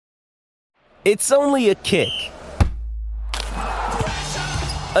It's only a kick,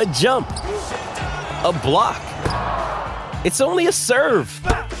 a jump, a block. It's only a serve.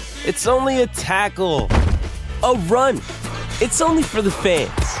 It's only a tackle, a run. It's only for the fans.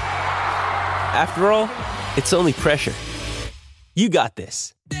 After all, it's only pressure. You got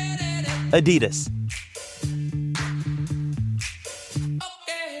this. Adidas.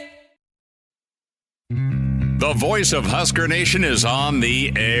 The voice of Husker Nation is on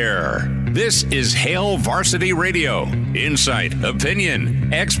the air. This is Hail Varsity Radio. Insight,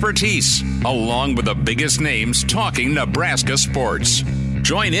 opinion, expertise, along with the biggest names talking Nebraska sports.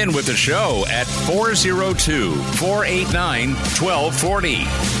 Join in with the show at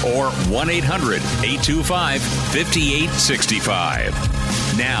 402-489-1240 or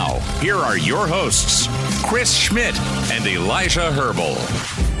 1-800-825-5865. Now, here are your hosts, Chris Schmidt and Elijah Herbal.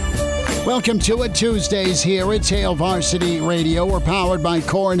 Welcome to it. Tuesdays here. It's Hail Varsity Radio. We're powered by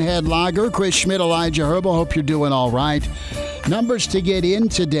Cornhead Lager. Chris Schmidt, Elijah Herbal. Hope you're doing all right. Numbers to get in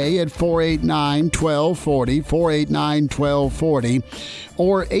today at 489-1240, 489-1240,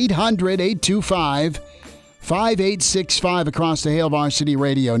 or 800-825-5865 across the Hail Varsity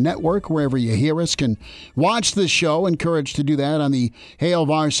Radio Network. Wherever you hear us, can watch the show. Encouraged to do that on the Hail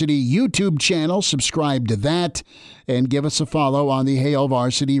Varsity YouTube channel. Subscribe to that and give us a follow on the Hail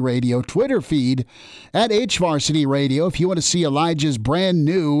Varsity Radio Twitter feed at HVarsity Radio. If you want to see Elijah's brand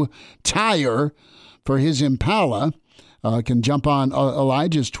new tire for his Impala, can jump on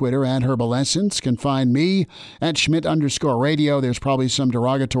Elijah's Twitter at Herbal Essence. Can find me at Schmidt_radio. There's probably some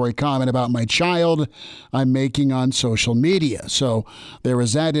derogatory comment about my child I'm making on social media. So there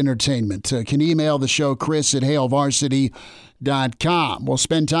is that entertainment. Can email the show, Chris at HailVarsity.com. We'll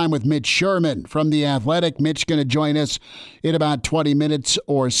spend time with Mitch Sherman from The Athletic. Mitch going to join us in about 20 minutes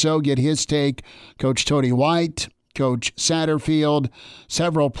or so, get his take. Coach Tony White, Coach Satterfield,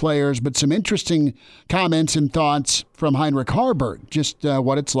 several players, but some interesting comments and thoughts from Heinrich Haarberg, just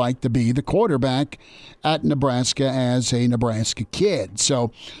what it's like to be the quarterback at Nebraska as a Nebraska kid.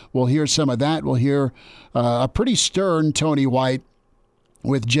 So we'll hear some of that. We'll hear a pretty stern Tony White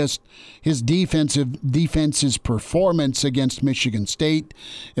with just his defense's performance against Michigan State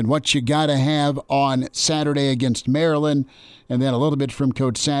and what you got to have on Saturday against Maryland, and then a little bit from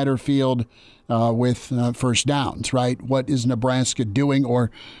Coach Satterfield with first downs, right? What is Nebraska doing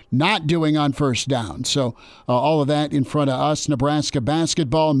or not doing on first down? So all of that in front of us. Nebraska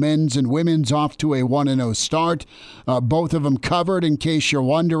basketball, men's and women's, off to a 1-0 start. Both of them covered, in case you're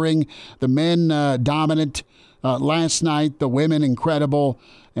wondering. The men dominant last night, the women incredible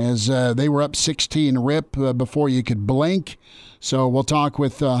as they were up 16 rip before you could blink. So we'll talk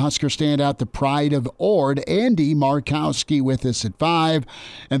with Husker standout, the pride of Ord, Andy Markowski, with us at 5.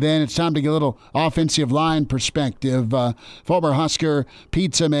 And then it's time to get a little offensive line perspective. Former Husker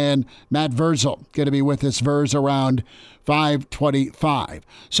pizza man Matt Verzel going to be with us, Verz, around 5:25.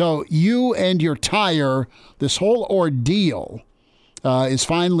 So you and your tire, this whole ordeal is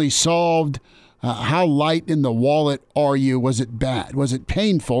finally solved. How light in the wallet are you? Was it bad? Was it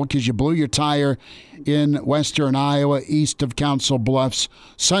painful because you blew your tire in western Iowa, east of Council Bluffs,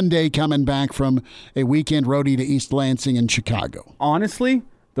 Sunday coming back from a weekend roadie to East Lansing and Chicago? Honestly,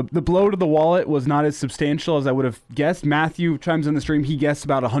 the blow to the wallet was not as substantial as I would have guessed. Matthew chimes in the stream. He guessed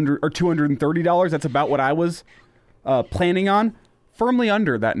about $100 or $230. That's about what I was planning on. Firmly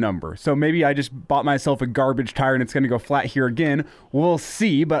under that number. So maybe I just bought myself a garbage tire and it's going to go flat here again. We'll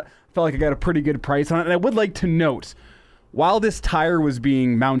see, but I felt like I got a pretty good price on it. And I would like to note, while this tire was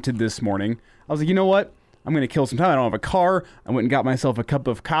being mounted this morning, I was like, you know what? I'm going to kill some time. I don't have a car. I went and got myself a cup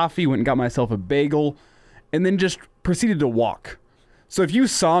of coffee, went and got myself a bagel, and then just proceeded to walk. So if you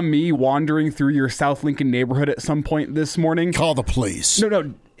saw me wandering through your South Lincoln neighborhood at some point this morning, call the police.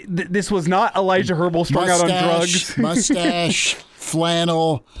 No. This was not Elijah Herbal strung out on drugs. Mustache,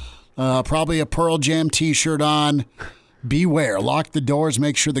 flannel, probably a Pearl Jam t-shirt on. Beware. Lock the doors.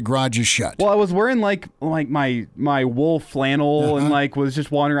 Make sure the garage is shut. Well, I was wearing like my wool flannel and was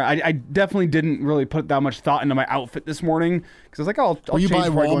just wandering around. I definitely didn't really put that much thought into my outfit this morning because I was like, I'll Were you change by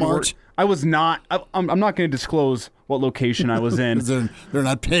before I go to work. Walmart? I was not. I'm not going to disclose what location I was in. They're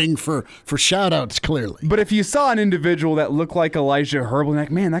not paying for shout-outs, clearly. But if you saw an individual that looked like Elijah Herbal,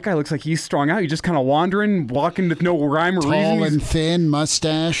 like, man, that guy looks like he's strung out. He's just kind of wandering, walking with no rhyme or reason. Tall and thin,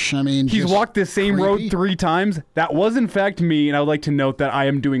 mustache. I mean, he's walked the same road 3 times. That was, in fact, me, and I would like to note that I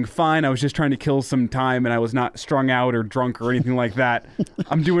am doing fine. I was just trying to kill some time, and I was not strung out or drunk or anything like that.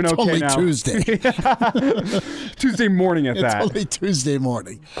 I'm doing okay only now. Tuesday. Tuesday morning at that. It's only Tuesday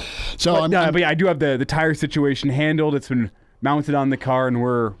morning. So but yeah, I do have the tire situation handled. It's been mounted on the car, and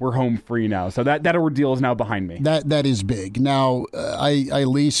we're home free now. So that ordeal is now behind me. That is big. Now, I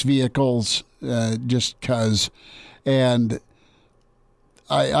lease vehicles just because. And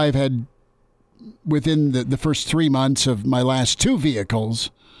I've had, within the first 3 months of my last 2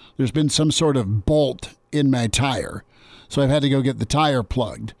 vehicles, there's been some sort of bolt in my tire. So I've had to go get the tire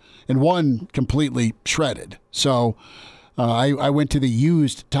plugged, and one completely shredded. So I went to the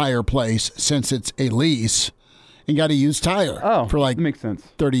used tire place, since it's a lease, and got a used tire for like that makes sense.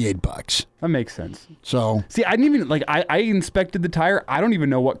 $38. That makes sense. So see, I didn't even I inspected the tire. I don't even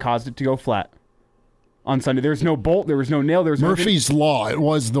know what caused it to go flat on Sunday. There was no bolt, there was no nail, there was Murphy's Law. It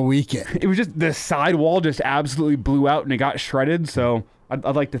was the weekend. It was just the sidewall just absolutely blew out and it got shredded. So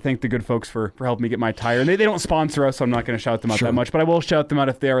I'd like to thank the good folks for helping me get my tire. And they don't sponsor us, so I'm not going to shout them out that much. But I will shout them out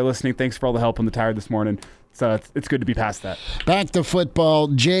if they are listening. Thanks for all the help on the tire this morning. So it's good to be past that. Back to football.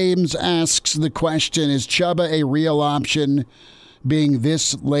 James asks the question, is Chubba a real option being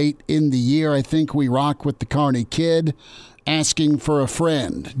this late in the year? I think we rock with the Carney kid. Asking for a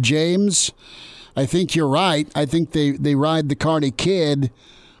friend. James, I think you're right. I think they ride the Carney kid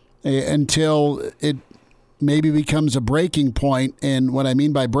until it maybe becomes a breaking point. And what I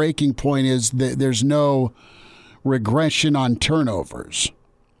mean by breaking point is that there's no regression on turnovers.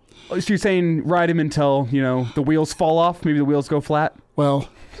 So you're saying ride him until, the wheels fall off? Maybe the wheels go flat? Well,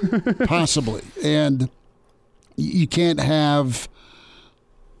 possibly. And you can't have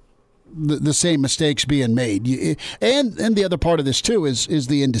the same mistakes being made. And the other part of this, too, is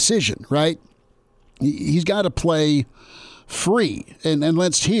the indecision, right? He's got to play free. And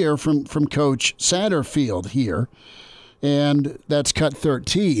let's hear from Coach Satterfield here. And that's cut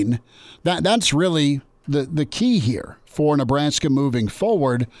 13. That's really the key here for Nebraska moving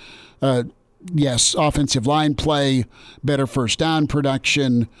forward. Yes, offensive line play, better first down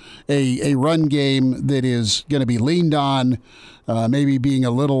production, a run game that is going to be leaned on, maybe being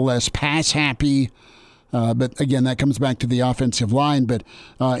a little less pass happy. But again, that comes back to the offensive line. But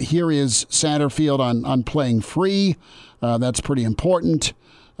here is Satterfield on playing free. That's pretty important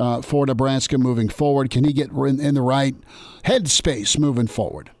for Nebraska moving forward. Can he get in the right headspace moving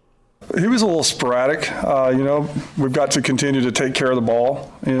forward? He was a little sporadic. We've got to continue to take care of the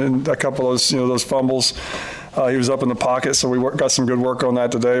ball. And a couple of those fumbles, he was up in the pocket, so we got some good work on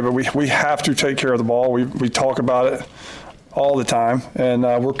that today. But we have to take care of the ball. We talk about it all the time, and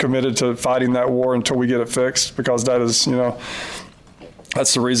we're committed to fighting that war until we get it fixed, because that is,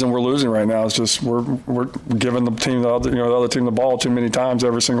 that's the reason we're losing right now. It's just we're giving the other team the ball too many times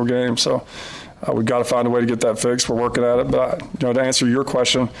every single game. So we've got to find a way to get that fixed. We're working at it. But to answer your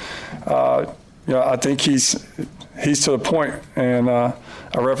question, I think he's to the point. And I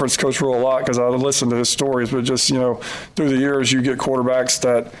reference Coach Rule a lot because I listen to his stories. But just through the years, you get quarterbacks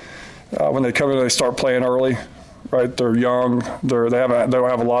that when they come in, they start playing early. Right, they're young. They don't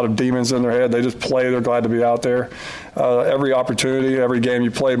have a lot of demons in their head. They just play. They're glad to be out there. Every opportunity, every game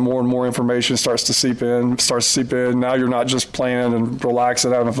you play, more and more information starts to seep in. Now you're not just playing and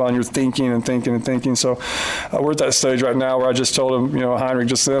relaxing, having fun. You're thinking and thinking and thinking. So we're at that stage right now where I just told him, Heinrich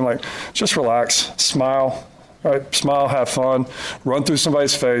just then, just relax, smile. Right, smile, have fun, run through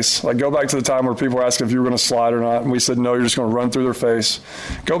somebody's face. Go back to the time where people were asking if you were going to slide or not, and we said, no, you're just going to run through their face.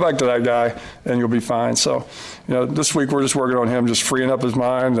 Go back to that guy, and you'll be fine. So, this week we're just working on him, just freeing up his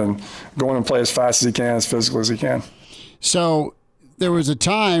mind and going and play as fast as he can, as physical as he can. So there was a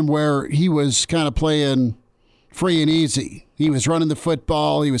time where he was kind of playing free and easy. He was running the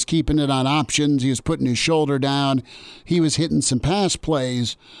football. He was keeping it on options. He was putting his shoulder down. He was hitting some pass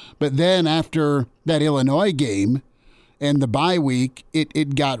plays. But then after that Illinois game and the bye week,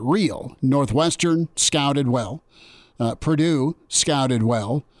 it got real. Northwestern scouted well. Purdue scouted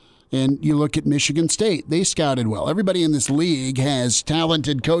well. And you look at Michigan State, they scouted well. Everybody in this league has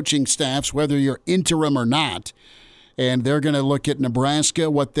talented coaching staffs, whether you're interim or not. And they're going to look at Nebraska,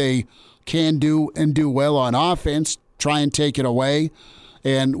 what they can do and do well on offense, try and take it away.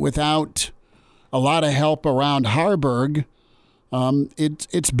 And without a lot of help around Harburg,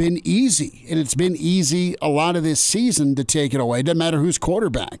 it's been easy. And it's been easy a lot of this season to take it away. Doesn't matter who's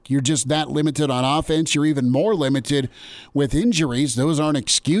quarterback. You're just that limited on offense. You're even more limited with injuries. Those aren't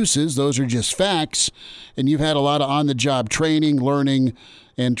excuses. Those are just facts. And you've had a lot of on-the-job training, learning,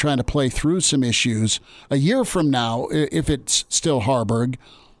 and trying to play through some issues. A year from now, if it's still Harburg,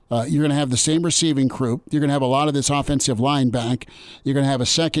 you're going to have the same receiving crew. You're going to have a lot of this offensive line back. You're going to have a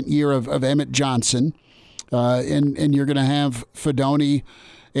second year of Emmett Johnson. And you're going to have Fedoni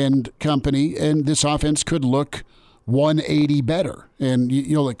and company. And this offense could look 180 better. And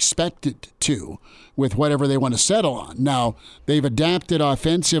you'll expect it to with whatever they want to settle on. Now, they've adapted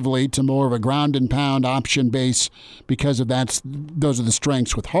offensively to more of a ground and pound option base because of those are the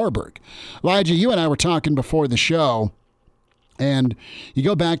strengths with Harburg. Elijah, you and I were talking before the show. And you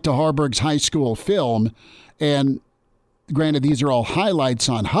go back to Harburg's high school film, and granted, these are all highlights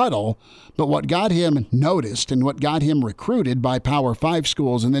on Huddle, but what got him noticed and what got him recruited by Power 5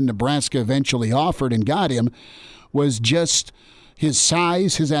 schools, and then Nebraska eventually offered and got him, was just his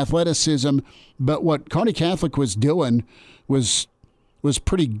size, his athleticism. But what Kearney Catholic was doing was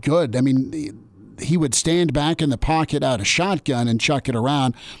pretty good. I mean, he would stand back in the pocket out of shotgun and chuck it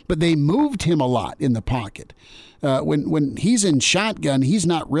around, but they moved him a lot in the pocket. When he's in shotgun, he's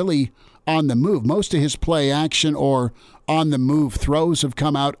not really on the move. Most of his play action or on-the-move throws have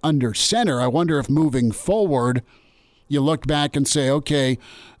come out under center. I wonder if moving forward, you look back and say, okay,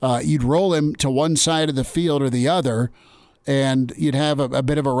 you'd roll him to one side of the field or the other, and you'd have a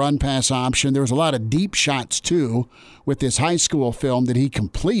bit of a run-pass option. There was a lot of deep shots, too, with this high school film that he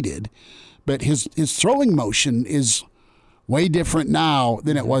completed. But his throwing motion is way different now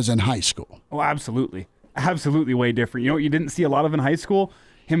than it was in high school. Oh, absolutely. Absolutely way different. You know what you didn't see a lot of in high school?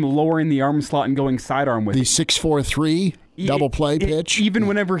 Him lowering the arm slot and going sidearm with the it. 6-4-3 double play pitch. Even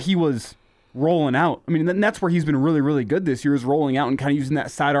whenever he was rolling out. I mean, that's where he's been really, really good this year, is rolling out and kind of using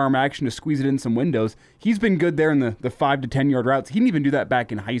that sidearm action to squeeze it in some windows. He's been good there in the 5 to 10 yard routes. He didn't even do that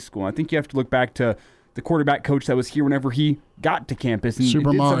back in high school. I think you have to look back to the quarterback coach that was here whenever he got to campus and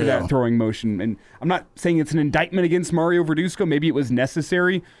Super did Mario. some of that throwing motion. And I'm not saying it's an indictment against Mario Verduzco. Maybe it was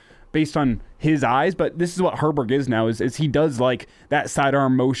necessary based on his eyes, but this is what Harburg is now, is he does like that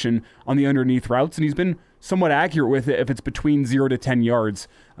sidearm motion on the underneath routes, and he's been somewhat accurate with it if it's between 0 to 10 yards.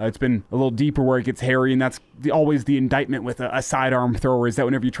 It's been a little deeper where it gets hairy, and that's always the indictment with a sidearm thrower, is that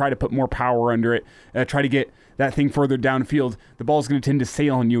whenever you try to put more power under it, try to get that thing further downfield, the ball's going to tend to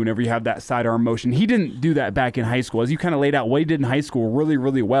sail on you whenever you have that sidearm motion. He didn't do that back in high school. As you kind of laid out, what he did in high school really,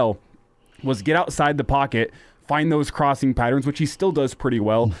 really well was get outside the pocket, find those crossing patterns, which he still does pretty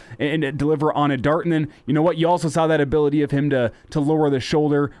well, and deliver on a dart. And then, you know what? You also saw that ability of him to lower the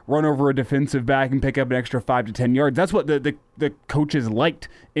shoulder, run over a defensive back, and pick up an extra 5 to 10 yards. That's what the coaches liked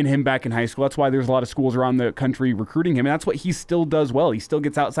in him back in high school. That's why there's a lot of schools around the country recruiting him, and that's what he still does well. He still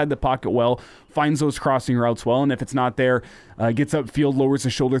gets outside the pocket well, finds those crossing routes well, and if it's not there, gets upfield, lowers the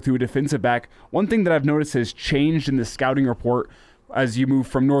shoulder through a defensive back. One thing that I've noticed has changed in the scouting report as you move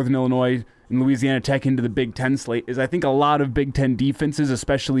from Northern Illinois and Louisiana Tech into the Big Ten slate is I think a lot of Big Ten defenses,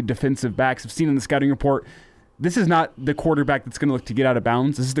 especially defensive backs, have seen in the scouting report, this is not the quarterback that's going to look to get out of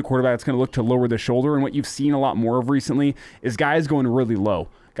bounds. This is the quarterback that's going to look to lower the shoulder. And what you've seen a lot more of recently is guys going really low.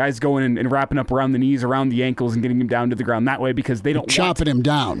 Guys going and wrapping up around the knees, around the ankles, and getting him down to the ground that way because they don't chopping him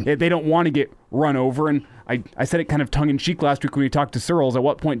down. They don't want to get run over. And I said it kind of tongue-in-cheek last week when we talked to Searles. At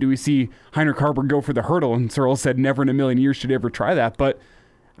what point do we see Heinrich Harburg go for the hurdle? And Searles said never in a million years should he ever try that. But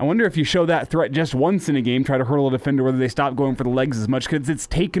I wonder if you show that threat just once in a game, try to hurdle a defender, whether they stop going for the legs as much, because it's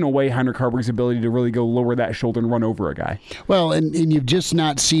taken away Heinrich Harburg's ability to really go lower that shoulder and run over a guy. Well, and you've just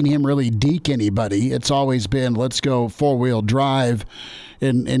not seen him really deke anybody. It's always been, let's go four-wheel drive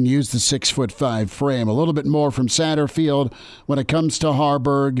and use the 6'5" frame. A little bit more from Satterfield when it comes to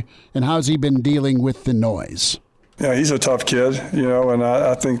Harburg, and how's he been dealing with the noise? Yeah, he's a tough kid, and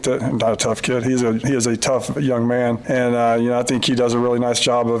I think that, not a tough kid, he is a tough young man. And, I think he does a really nice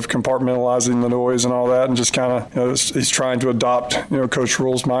job of compartmentalizing the noise and all that, and just kind of, he's trying to adopt, Coach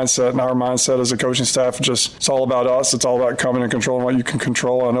Rule's mindset and our mindset as a coaching staff. It's all about us. It's all about coming and controlling what you can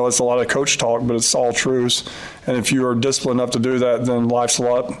control. I know it's a lot of coach talk, but it's all truths. And if you are disciplined enough to do that, then life's a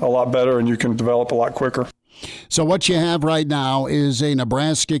lot better and you can develop a lot quicker. So what you have right now is a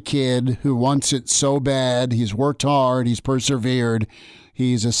Nebraska kid who wants it so bad. He's worked hard. He's persevered.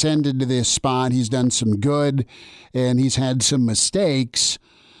 He's ascended to this spot. He's done some good, and he's had some mistakes.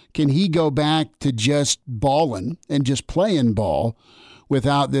 Can he go back to just balling and just playing ball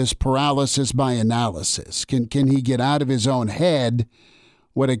without this paralysis by analysis? Can he get out of his own head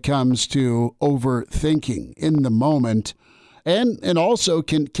when it comes to overthinking in the moment? And also,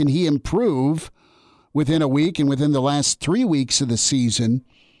 can he improve within a week and within the last 3 weeks of the season,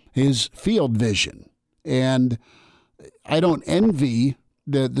 his field vision? And I don't envy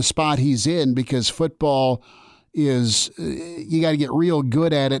the spot he's in, because football is, you got to get real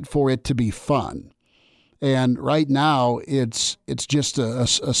good at it for it to be fun. And right now, it's just a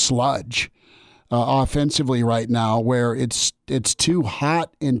sludge offensively right now, where it's too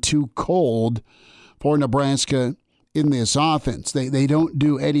hot and too cold for Nebraska in this offense. They don't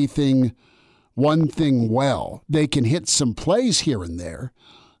do one thing well. They can hit some plays here and there,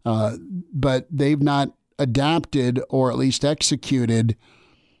 but they've not adapted or at least executed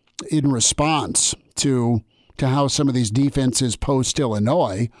in response to how some of these defenses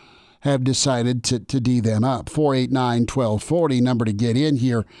post-Illinois have decided to D them up. 489-1240, number to get in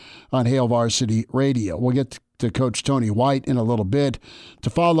here on Hail Varsity Radio. We'll get to Coach Tony White in a little bit. To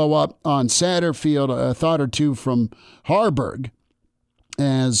follow up on Satterfield, a thought or two from Harburg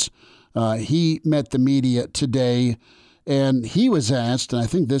as he met the media today, and he was asked, and I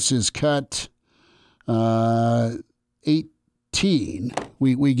think this is cut 18.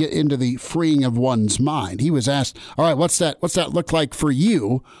 We get into the freeing of one's mind. He was asked, all right, what's that look like for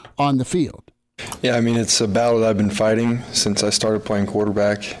you on the field? Yeah, I mean, it's a battle that I've been fighting since I started playing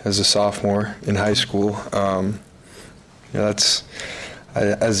quarterback as a sophomore in high school. As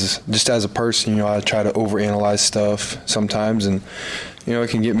a person, I try to overanalyze stuff sometimes, and it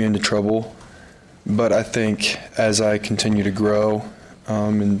can get me into trouble. But I think as I continue to grow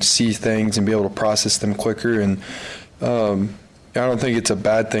and see things and be able to process them quicker, and I don't think it's a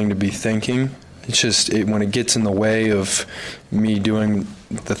bad thing to be thinking. It's just when it gets in the way of me doing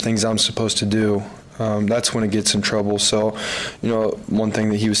the things I'm supposed to do, that's when it gets in trouble. So, one thing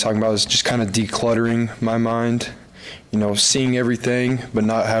that he was talking about is just kind of decluttering my mind, seeing everything but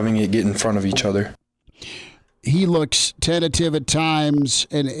not having it get in front of each other. He looks tentative at times,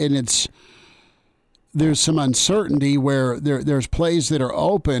 and there's some uncertainty where there's plays that are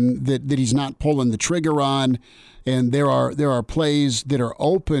open that he's not pulling the trigger on. And there are plays that are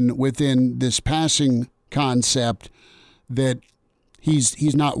open within this passing concept that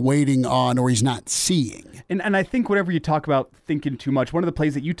he's not waiting on or he's not seeing. And I think whenever you talk about thinking too much, one of the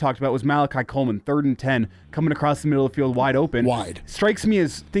plays that you talked about was Malachi Coleman, 3rd and 10, coming across the middle of the field wide open. Wide. Strikes me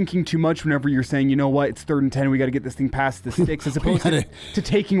as thinking too much whenever you're saying, you know what, it's 3rd and 10, we got to get this thing past the sticks, as opposed to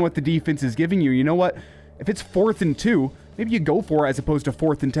taking what the defense is giving you. You know what? If it's 4th and 2, maybe you go for it as opposed to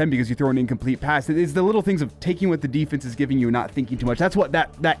 4th and 10 because you throw an incomplete pass. It's the little things of taking what the defense is giving you and not thinking too much. That's what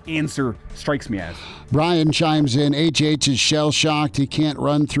that answer strikes me as. Brian chimes in, HH is shell-shocked. He can't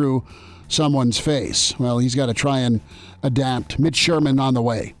run through someone's face. Well, he's got to try and adapt. Mitch Sherman on the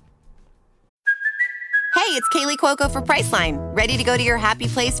way. Hey, it's Kaylee Cuoco for Priceline. Ready to go to your happy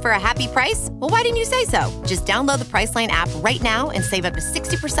place for a happy price? Well, why didn't you say so? Just download the Priceline app right now and save up to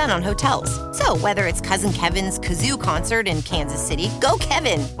 60% on hotels. So whether it's Cousin Kevin's Kazoo Concert in Kansas City, go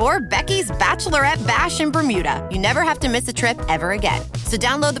Kevin, or Becky's Bachelorette Bash in Bermuda, you never have to miss a trip ever again. So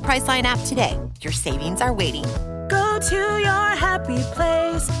download the Priceline app today. Your savings are waiting. Go to your happy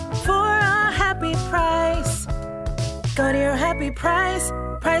place for a happy price. Go to your happy price,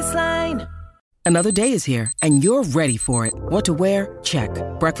 Priceline. Another day is here, and you're ready for it. What to wear? Check.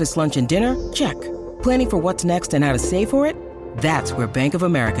 Breakfast, lunch, and dinner? Check. Planning for what's next and how to save for it? That's where Bank of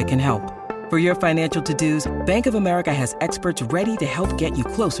America can help. For your financial to-dos, Bank of America has experts ready to help get you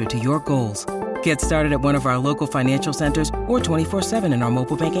closer to your goals. Get started at one of our local financial centers or 24/7 in our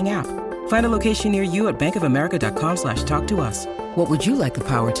mobile banking app. Find a location near you at bankofamerica.com/talktous. What would you like the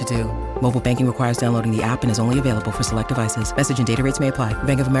power to do? Mobile banking requires downloading the app and is only available for select devices. Message and data rates may apply.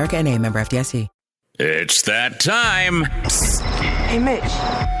 Bank of America NA, member FDIC. It's that time. Hey, Mitch.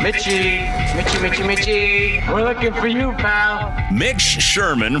 Mitchie. We're looking for you, pal. Mitch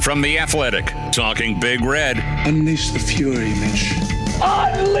Sherman from The Athletic, talking Big Red. Unleash the fury, Mitch.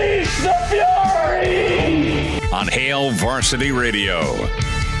 Unleash the fury! On Hail Varsity Radio.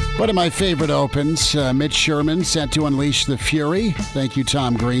 One of my favorite opens, Mitch Sherman set to unleash the fury. Thank you,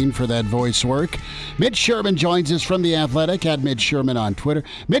 Tom Green, for that voice work. Mitch Sherman joins us from The Athletic, at Mitch Sherman on Twitter.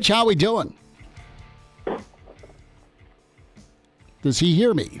 Mitch, how we doing? Does he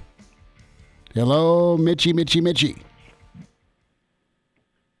hear me? Hello, Mitchie.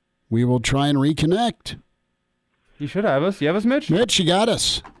 We will try and reconnect. You should have us. You have us, Mitch? Mitch, you got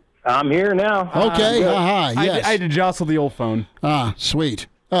us. I'm here now. Okay, hi. Yes. I had to jostle the old phone. Sweet.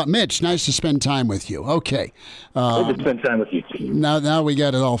 Mitch, nice to spend time with you. Okay. Good to spend time with you, too. Now we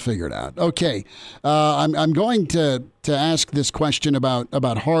got it all figured out. Okay. I'm going to ask this question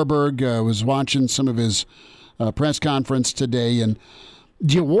about Harburg. I was watching some of his press conference today, and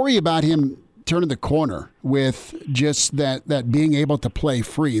do you worry about him turning the corner with just that being able to play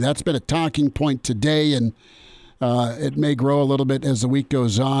free? That's been a talking point today, and it may grow a little bit as the week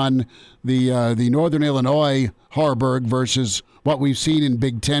goes on. The Northern Illinois Harburg versus what we've seen in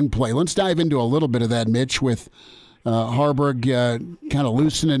Big Ten play. Let's dive into a little bit of that, Mitch, with Harburg kind of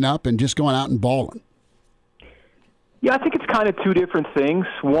loosening up and just going out and balling. Yeah, I think it's kind of two different things.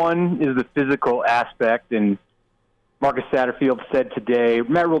 One is the physical aspect, and Marcus Satterfield said today,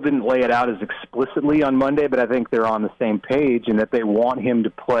 Matt Rule didn't lay it out as explicitly on Monday, but I think they're on the same page in that they want him to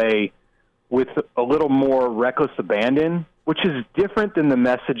play with a little more reckless abandon, which is different than the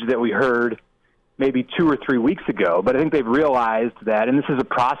message that we heard maybe 2 or 3 weeks ago. But I think they've realized that, and this is a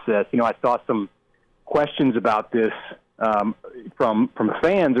process. I saw some questions about this from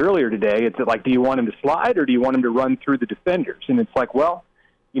fans earlier today. It's like, do you want him to slide or do you want him to run through the defenders? And it's like, well,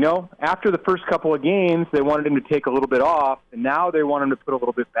 after the first couple of games, they wanted him to take a little bit off, and now they want him to put a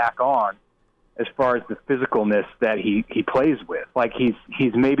little bit back on as far as the physicalness that he plays with. Like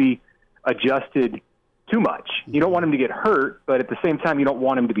he's maybe adjusted too much. You don't want him to get hurt, but at the same time, you don't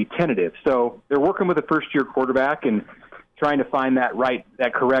want him to be tentative. So they're working with a first-year quarterback and trying to find that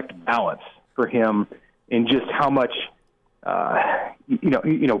correct balance for him in just how much,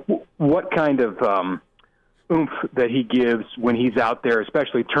 what kind of oomph that he gives when he's out there,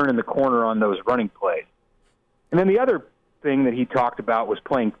 especially turning the corner on those running plays. And then the other thing that he talked about was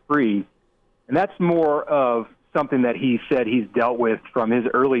playing free, and that's more of something that he said he's dealt with from his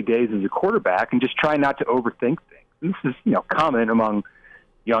early days as a quarterback, and just try not to overthink things. And this is, common among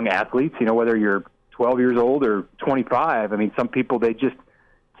young athletes, whether you're 12 years old or 25. I mean, some people, a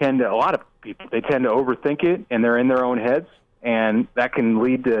lot of people, they tend to overthink it, and they're in their own heads, and that can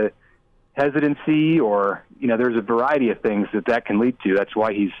lead to hesitancy or, there's a variety of things that can lead to. That's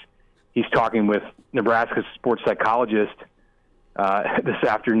why he's talking with Nebraska's sports psychologist this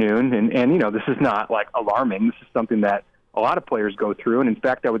afternoon. And this is not like alarming. This is something that a lot of players go through. And in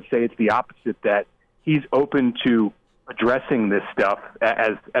fact, I would say it's the opposite, that he's open to addressing this stuff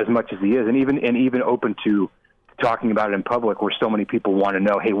as much as he is, and even open to talking about it in public, where so many people want to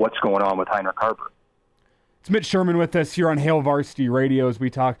know, hey, what's going on with Heinrich Haarberg? It's Mitch Sherman with us here on Hail Varsity Radio as we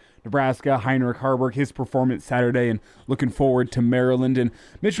talk Nebraska, Heinrich Haarberg, his performance Saturday, and looking forward to Maryland. And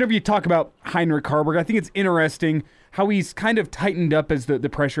Mitch, whenever you talk about Heinrich Haarberg, I think it's interesting how he's kind of tightened up as the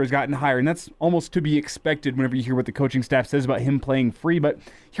pressure has gotten higher. And that's almost to be expected whenever you hear what the coaching staff says about him playing free. But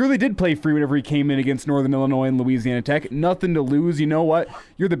he really did play free whenever he came in against Northern Illinois and Louisiana Tech. Nothing to lose. You know what?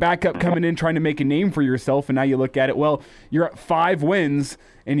 You're the backup coming in trying to make a name for yourself. And now you look at it, well, you're at 5 wins,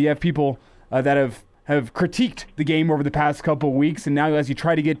 and you have people that have critiqued the game over the past couple of weeks, and now as you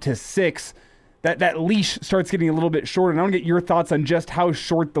try to get to 6, that leash starts getting a little bit shorter. And I want to get your thoughts on just how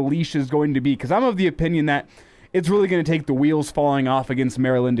short the leash is going to be, because I'm of the opinion that it's really going to take the wheels falling off against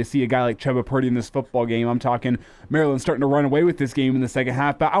Maryland to see a guy like Chubba Purdy in this football game. I'm talking Maryland starting to run away with this game in the second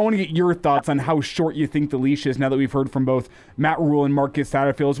half, but I want to get your thoughts on how short you think the leash is now that we've heard from both Matt Rule and Marcus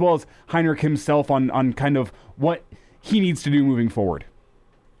Satterfield, as well as Heinrich himself on kind of what he needs to do moving forward.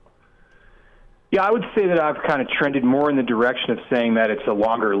 Yeah, I would say that I've kind of trended more in the direction of saying that it's a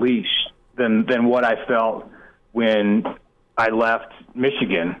longer leash than what I felt when I left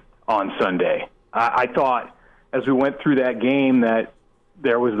Michigan on Sunday. I thought as we went through that game that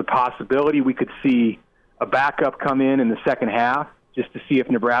there was the possibility we could see a backup come in the second half just to see if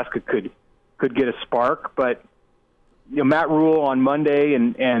Nebraska could get a spark. But Matt Rule on Monday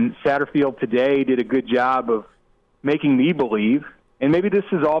and Satterfield today did a good job of making me believe, and maybe this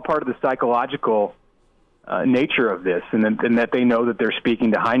is all part of the psychological nature of this, and that they know that they're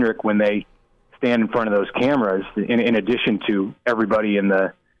speaking to Heinrich when they stand in front of those cameras, in addition to everybody in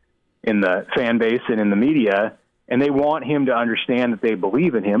the fan base and in the media, and they want him to understand that they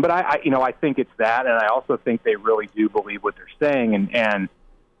believe in him. But I think it's that, and I also think they really do believe what they're saying, and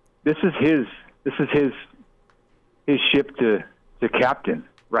this is his ship to captain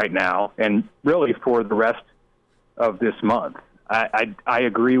right now, and really for the rest of this month. I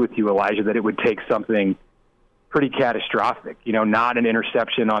agree with you, Elijah, that it would take something pretty catastrophic. Not an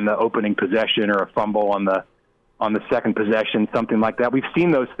interception on the opening possession or a fumble on the second possession, something like that. We've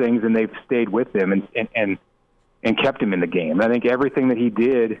seen those things, and they've stayed with him and kept him in the game. I think everything that he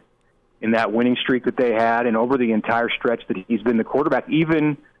did in that winning streak that they had, and over the entire stretch that he's been the quarterback,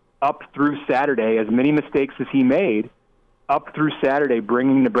 even up through Saturday, as many mistakes as he made, up through Saturday,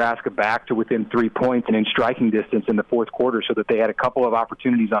 bringing Nebraska back to within 3 points and in striking distance in the fourth quarter, so that they had a couple of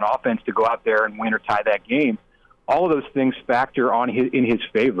opportunities on offense to go out there and win or tie that game. All of those things factor in his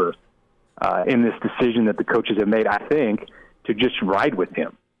favor in this decision that the coaches have made, I think, to just ride with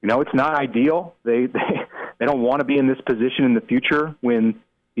him. It's not ideal. They don't want to be in this position in the future when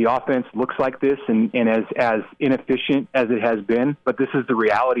the offense looks like this and as inefficient as it has been. But this is the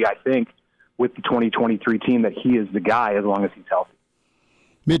reality, I think, with the 2023 team, that he is the guy as long as he's healthy.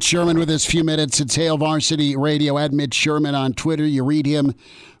 Mitch Sherman with us, few minutes. It's Hail Varsity Radio at Mitch Sherman on Twitter. You read him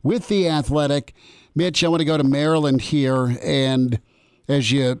with The Athletic. Mitch, I want to go to Maryland here, and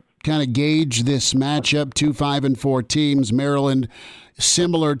as you kind of gauge this matchup, 2 5-4 teams, Maryland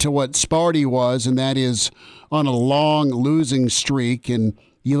similar to what Sparty was, and that is on a long losing streak. And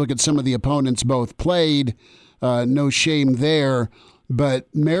you look at some of the opponents both played, no shame there.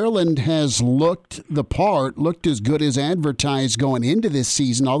 But Maryland has looked the part, looked as good as advertised going into this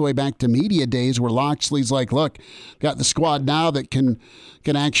season, all the way back to media days where Loxley's like, look, got the squad now that can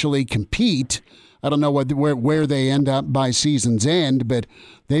actually compete. I don't know where they end up by season's end, but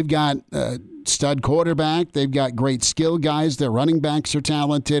they've got stud quarterback. They've got great skill guys. Their running backs are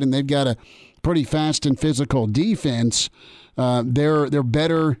talented, and they've got a pretty fast and physical defense. They're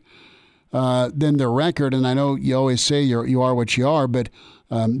better than their record, and I know you always say you are what you are, but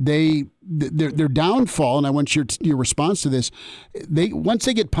their downfall, and I want your response to this. Once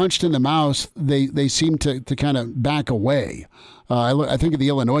they get punched in the mouth, they seem to kind of back away. I think of the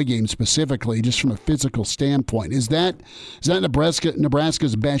Illinois game specifically, just from a physical standpoint. Is that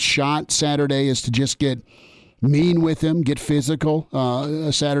Nebraska's best shot Saturday, is to just get mean with them, get physical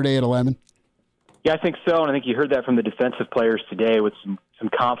Saturday at 11? Yeah, I think so, and I think you heard that from the defensive players today with some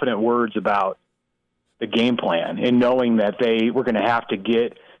confident words about the game plan and knowing that they were going to have to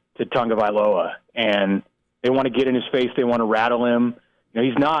get to Tagovailoa, and they want to get in his face. They want to rattle him. You know,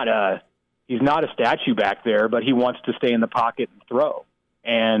 he's not a statue back there, but he wants to stay in the pocket and throw.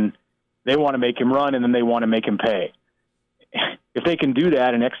 And they want to make him run, and then they want to make him pay. If they can do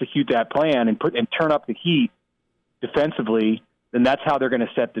that and execute that plan and turn up the heat defensively, then that's how they're going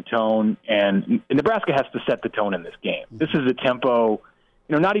to set the tone. And Nebraska has to set the tone in this game. This is a tempo,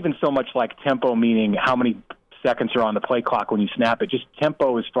 not even so much like tempo meaning how many seconds are on the play clock when you snap it, just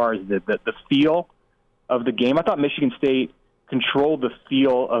tempo as far as the feel of the game. I thought Michigan State controlled the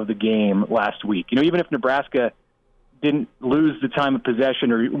feel of the game last week. Even if Nebraska didn't lose the time of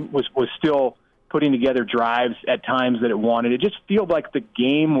possession or was still putting together drives at times that it wanted, it just felt like the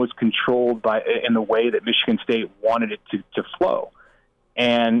game was controlled in the way that Michigan State wanted it to flow.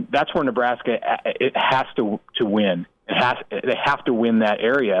 And that's where Nebraska it has to win. They have to win that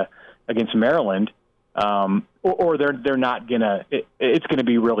area against Maryland, or they're not gonna. It's going to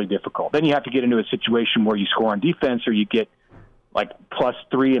be really difficult. Then you have to get into a situation where you score on defense, or you get like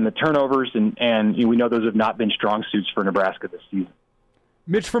 +3 in the turnovers, and we know those have not been strong suits for Nebraska this season.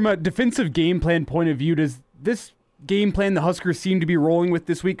 Mitch, from a defensive game plan point of view, does this game plan the Huskers seem to be rolling with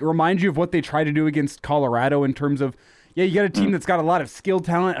this week remind you of what they tried to do against Colorado in terms of, you got a team that's got a lot of skill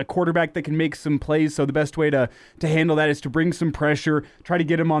talent, a quarterback that can make some plays, so the best way to handle that is to bring some pressure, try to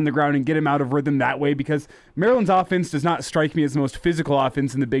get him on the ground and get him out of rhythm that way, because Maryland's offense does not strike me as the most physical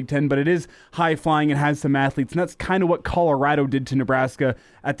offense in the Big Ten, but it is high-flying and has some athletes, and that's kind of what Colorado did to Nebraska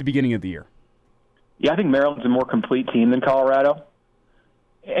at the beginning of the year. Yeah, I think Maryland's a more complete team than Colorado.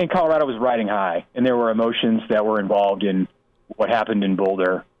 And Colorado was riding high, and there were emotions that were involved in what happened in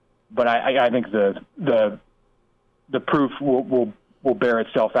Boulder. But I think the proof will bear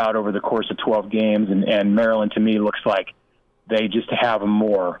itself out over the course of 12 games, and Maryland, to me, looks like they just have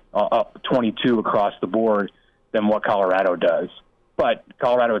more, up 22 across the board than what Colorado does. But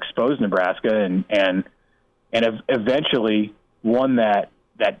Colorado exposed Nebraska and eventually won that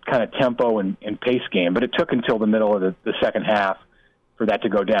kind of tempo and pace game. But it took until the middle of the second half for that to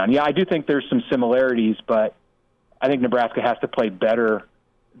go down. Yeah, I do think there's some similarities, but I think Nebraska has to play better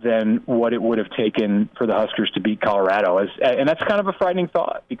than what it would have taken for the Huskers to beat Colorado. And that's kind of a frightening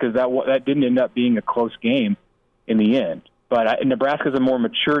thought, because that didn't end up being a close game in the end. But Nebraska's a more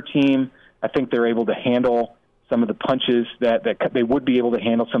mature team. I think they're able to handle some of the punches that they would be able to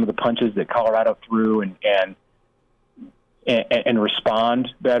handle some of the punches that Colorado threw and respond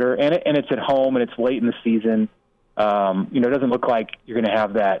better. And it's at home, and it's late in the season. It doesn't look like you're going to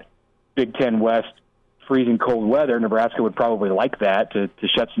have that Big Ten West freezing cold weather. Nebraska would probably like that to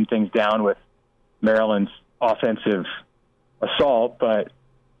shut some things down with Maryland's offensive assault, but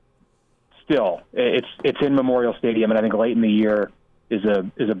still, it's in Memorial Stadium, and I think late in the year is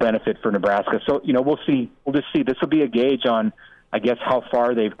a benefit for Nebraska. So we'll see. We'll just see. This will be a gauge on, I guess, how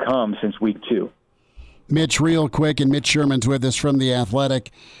far they've come since week 2. Mitch, real quick, and Mitch Sherman's with us from The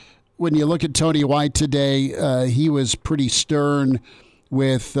Athletic. When you look at Tony White today, he was pretty stern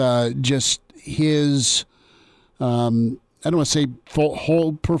with just his, I don't want to say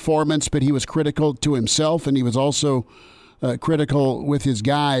whole performance, but he was critical to himself, and he was also critical with his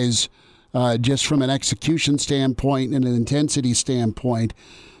guys just from an execution standpoint and an intensity standpoint.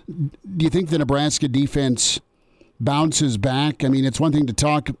 Do you think the Nebraska defense bounces back? I mean, it's one thing to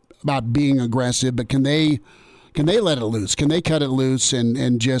talk about being aggressive, but can they let it loose? Can they cut it loose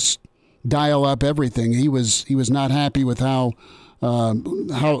and just dial up everything? He was not happy with how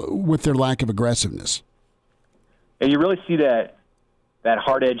with their lack of aggressiveness. Yeah, you really see that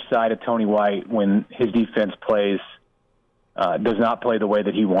hard-edged side of Tony White when his defense does not play the way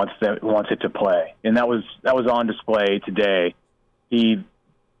that he wants it to play, and that was on display today. He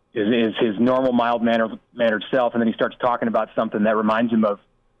is his normal mild-mannered self, and then he starts talking about something that reminds him of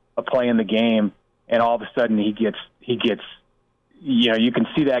a play in the game, and all of a sudden he gets you can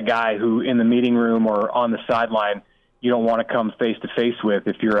see that guy who in the meeting room or on the sideline you don't want to come face-to-face with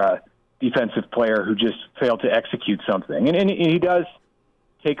if you're a defensive player who just failed to execute something. And he does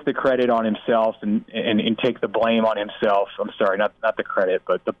take the credit on himself and take the blame on himself. I'm sorry, not the credit,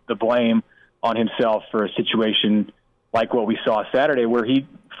 but the blame on himself for a situation like what we saw Saturday, where he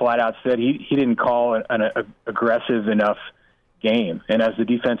flat out said he didn't call an aggressive enough game. And as the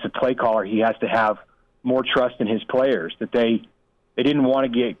defensive play caller, he has to have more trust in his players, that they didn't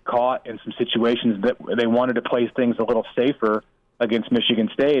want to get caught in some situations that they wanted to place things a little safer against Michigan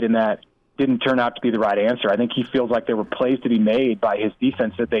State, and that didn't turn out to be the right answer. I think he feels like there were plays to be made by his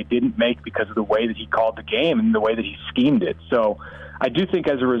defense that they didn't make because of the way that he called the game and the way that he schemed it. So I do think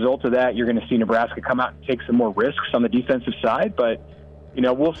as a result of that, you're going to see Nebraska come out and take some more risks on the defensive side. But,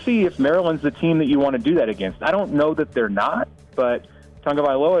 we'll see if Maryland's the team that you want to do that against. I don't know that they're not, but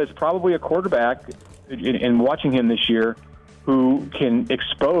Tagovailoa is probably a quarterback, in watching him this year, who can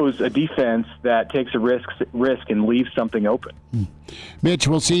expose a defense that takes a risk and leaves something open. Mitch,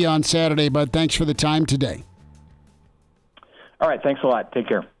 we'll see you on Saturday, bud. Thanks for the time today. All right, thanks a lot. Take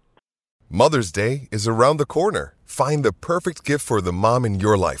care. Mother's Day is around the corner. Find the perfect gift for the mom in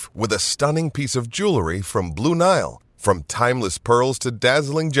your life with a stunning piece of jewelry from Blue Nile. From timeless pearls to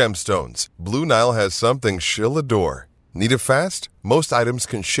dazzling gemstones, Blue Nile has something she'll adore. Need it fast? Most items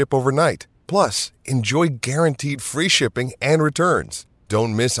can ship overnight. Plus, enjoy guaranteed free shipping and returns.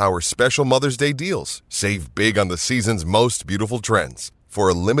 Don't miss our special Mother's Day deals. Save big on the season's most beautiful trends. For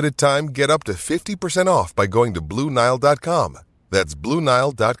a limited time, get up to 50% off by going to BlueNile.com. That's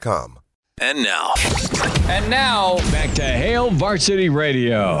BlueNile.com. And now, back to Hail Varsity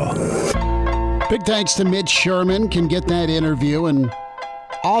Radio. Big thanks to Mitch Sherman. Can get that interview and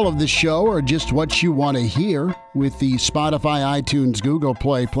all of the show, or just what you want to hear, with the Spotify, iTunes, Google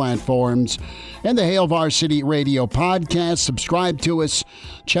Play platforms and the Hail Varsity Radio podcast. Subscribe to us.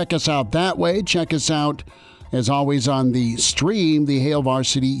 Check us out that way. Check us out, as always, on the stream, the Hail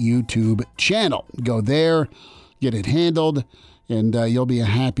Varsity YouTube channel. Go there, get it handled, and you'll be a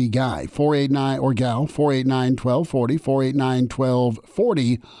happy guy. 489 or gal, 489-1240,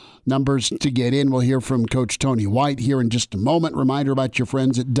 489-1240. Numbers to get in. We'll hear from Coach Tony White here in just a moment. Reminder about your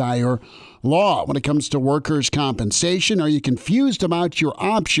friends at Dyer Law. When it comes to workers' compensation, are you confused about your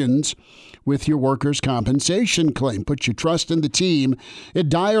options with your workers' compensation claim? Put your trust in the team at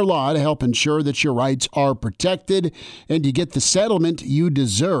Dyer Law to help ensure that your rights are protected and you get the settlement you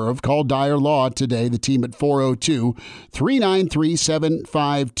deserve. Call Dyer Law today, the team at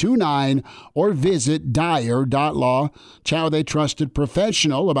 402-393-7529, or visit Dyer.law. Chow, they trusted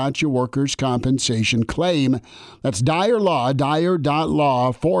professional about your workers' compensation claim. That's Dyer Law,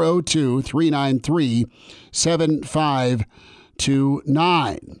 Dyer.law,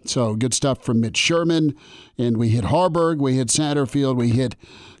 402-393-7529. So good stuff from Mitch Sherman. And we hit Harburg, we hit Satterfield, we hit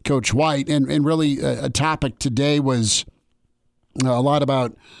Coach White. And really a topic today was a lot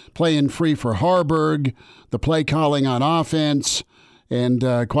about playing free for Harburg, the play calling on offense,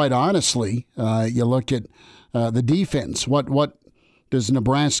 and quite honestly, you look at the defense. What does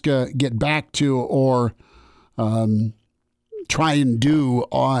Nebraska get back to or try and do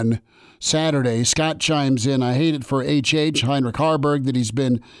on Saturday? Scott chimes in, I hate it for H.H. Heinrich Harburg that he's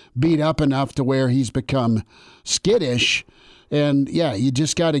been beat up enough to where he's become skittish. And, yeah, you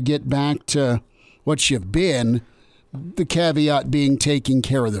just got to get back to what you've been, the caveat being taking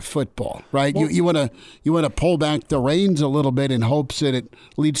care of the football, right? Well, you want to pull back the reins a little bit in hopes that it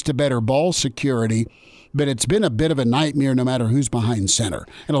leads to better ball security. But it's been a bit of a nightmare no matter who's behind center.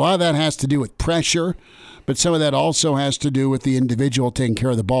 And a lot of that has to do with pressure, but some of that also has to do with the individual taking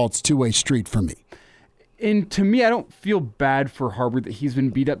care of the ball. It's a two-way street for me. And to me, I don't feel bad for Harburg that he's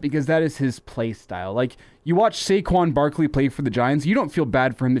been beat up because that is his play style. Like, you watch Saquon Barkley play for the Giants, you don't feel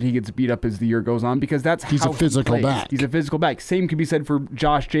bad for him that he gets beat up as the year goes on because that's he's how a physical he plays. back. He's a physical back. Same could be said for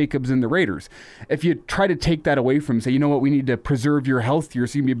Josh Jacobs and the Raiders. If you try to take that away from him, say, you know what, we need to preserve your health here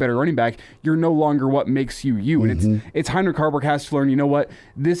so you can be a better running back, you're no longer what makes you you. Mm-hmm. And it's Heinrich Harburg has to learn, you know what,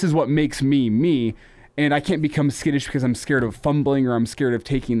 this is what makes me me. And I can't become skittish because I'm scared of fumbling or I'm scared of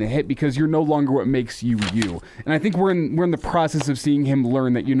taking the hit because you're no longer what makes you you. And I think we're in the process of seeing him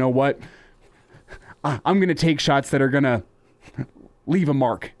learn that, you know what, I'm going to take shots that are going to leave a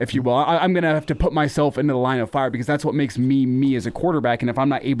mark, if you will. I'm going to have to put myself into the line of fire because that's what makes me me as a quarterback. And if I'm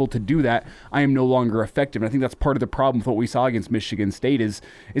not able to do that, I am no longer effective. And I think that's part of the problem with what we saw against Michigan State is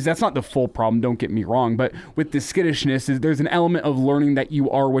that's not the full problem, don't get me wrong. But with the skittishness, there's an element of learning that you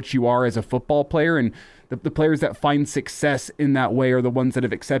are what you are as a football player. And the players that find success in that way are the ones that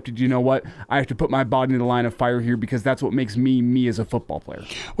have accepted, you know what, I have to put my body in the line of fire here because that's what makes me me as a football player.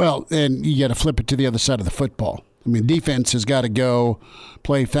 Well, and you got to flip it to the other side of the football. I mean, defense has got to go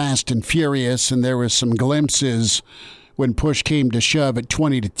play fast and furious, and there was some glimpses when push came to shove at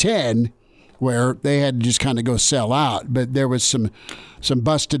 20-10 where they had to just kind of go sell out. But there was some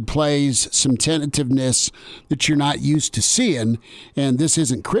busted plays, some tentativeness that you're not used to seeing. And this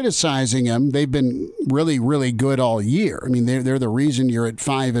isn't criticizing them. They've been really, really good all year. I mean, they're the reason you're at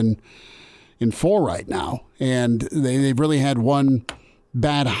 5-4 right now. And they've really had one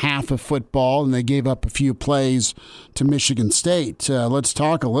bad half of football, and they gave up a few plays to Michigan State. Let's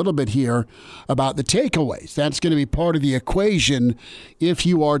talk a little bit here about the takeaways. That's going to be part of the equation if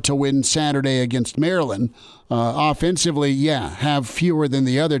you are to win Saturday against Maryland. Offensively, have fewer than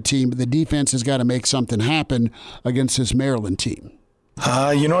the other team, but the defense has got to make something happen against this Maryland team.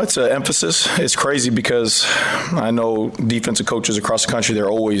 It's an emphasis. It's crazy because I know defensive coaches across the country, they're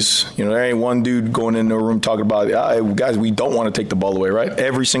always, there ain't one dude going into a room talking about, guys, we don't want to take the ball away, right?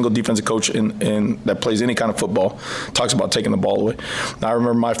 Every single defensive coach in that plays any kind of football talks about taking the ball away. Now, I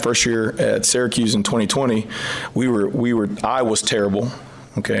remember my first year at Syracuse in 2020, I was terrible.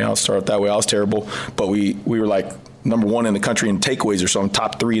 Okay, I'll start that way. I was terrible, but we were like number one in the country in takeaways or something,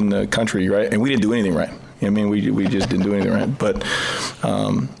 top 3 in the country, right? And we didn't do anything right. I mean, we just didn't do anything right. But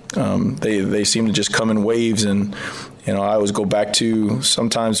they seem to just come in waves, and I always go back to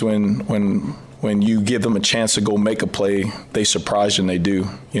sometimes when you give them a chance to go make a play, they surprise you and they do.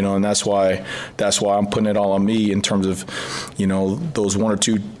 And that's why I'm putting it all on me in terms of those one or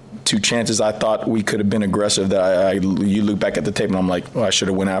two chances I thought we could have been aggressive. That you look back at the tape and I'm like, I should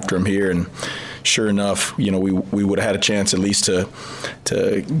have went after him here. And sure enough, we would have had a chance at least to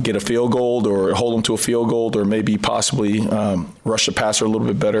get a field goal or hold them to a field goal or maybe possibly rush the passer a little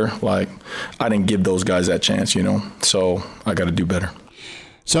bit better. Like, I didn't give those guys that chance, so I got to do better.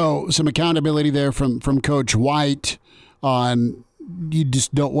 So some accountability there from Coach White on you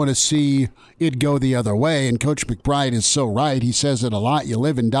just don't want to see it go the other way. And Coach McBride is so right. He says it a lot. You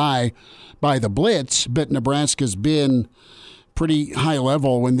live and die by the blitz, but Nebraska's been pretty high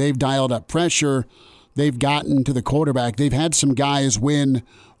level when they've dialed up pressure. They've gotten to the quarterback. They've had some guys win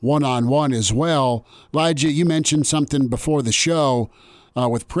one-on-one as well. Elijah, you mentioned something before the show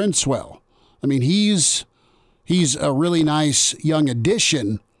with Princewell. I mean, he's a really nice young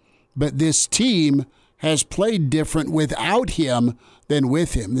addition, but this team has played different without him than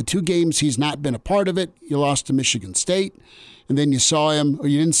with him. The 2 games he's not been a part of it, you lost to Michigan State, and then you saw him, or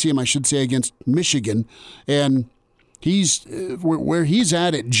you didn't see him, I should say, against Michigan. And he's where he's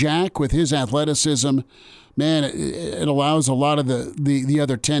at Jack with his athleticism, man, it allows a lot of the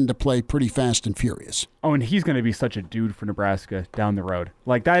other 10 to play pretty fast and furious. Oh, and he's going to be such a dude for Nebraska down the road.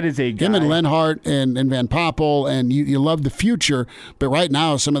 Like, that is a guy. Him and Lenhart and Van Poppel, and you love the future, but right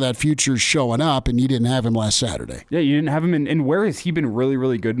now some of that future's showing up, and you didn't have him last Saturday. Yeah, you didn't have him, and where has he been really,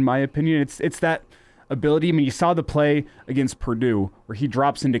 really good, in my opinion? It's that ability. I mean, you saw the play against Purdue where he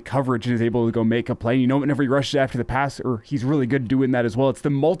drops into coverage and is able to go make a play. Whenever he rushes after the passer, he's really good doing that as well. It's the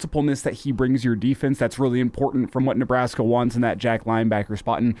multipleness that he brings your defense that's really important from what Nebraska wants in that Jack linebacker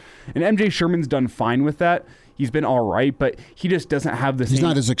spot. And MJ Sherman's done fine with that. He's been all right, but he just doesn't have the same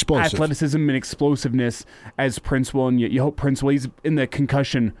not as explosive athleticism and explosiveness as Princewell. And you hope Princewell, he's in the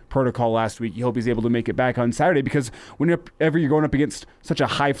concussion protocol last week. You hope he's able to make it back on Saturday, because whenever you're going up against such a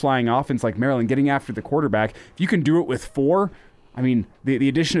high-flying offense like Maryland, getting after the quarterback, if you can do it with 4, I mean, the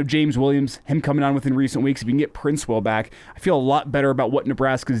addition of James Williams, him coming on within recent weeks, if you can get Princewell back, I feel a lot better about what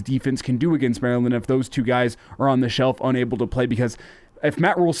Nebraska's defense can do against Maryland if those 2 guys are on the shelf unable to play, because if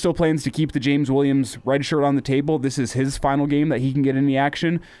Matt Rule still plans to keep the James Williams red shirt on the table, this is his final game that he can get any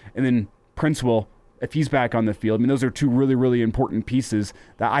action. And then Princewell, if he's back on the field, I mean, those are 2 really, really important pieces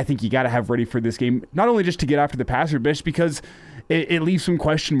that I think you got to have ready for this game, not only just to get after the passer, but just because it leaves some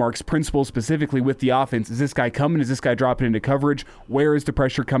question marks, Princewell specifically, with the offense. Is this guy coming? Is this guy dropping into coverage? Where is the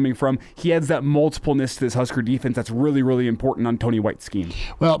pressure coming from? He adds that multipleness to this Husker defense that's really, really important on Tony White's scheme.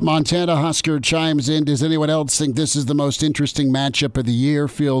 Well, Montana Husker chimes in. Does anyone else think this is the most interesting matchup of the year?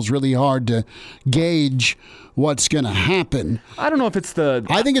 Feels really hard to gauge what's going to happen. I don't know if it's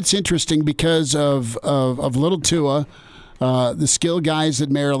I think it's interesting because of little Tua, the skill guys that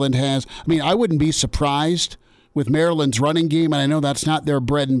Maryland has. I mean, I wouldn't be surprised with Maryland's running game, and I know that's not their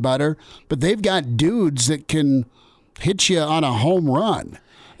bread and butter, but they've got dudes that can hit you on a home run.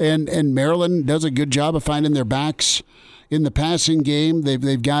 And Maryland does a good job of finding their backs in the passing game.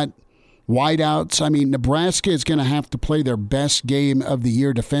 They've got wideouts. I mean, Nebraska is going to have to play their best game of the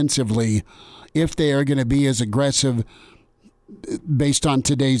year defensively if they are going to be as aggressive based on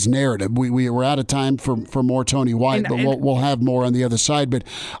today's narrative. We're out of time for more Tony White, but we'll have more on the other side. But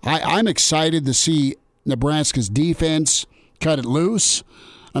I'm excited to see Nebraska's defense cut it loose.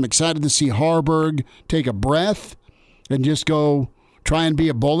 I'm excited to see Harburg take a breath and just go try and be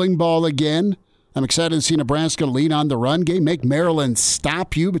a bowling ball again. I'm excited to see Nebraska lean on the run game, make Maryland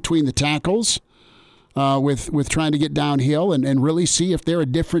stop you between the tackles with trying to get downhill and really see if they're a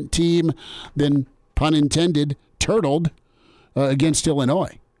different team than, pun intended, turtled against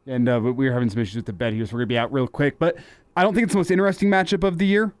Illinois. And we were having some issues with the bet here, so we're going to be out real quick. But I don't think it's the most interesting matchup of the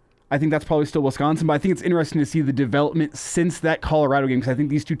year. I think that's probably still Wisconsin, but I think it's interesting to see the development since that Colorado game, because I think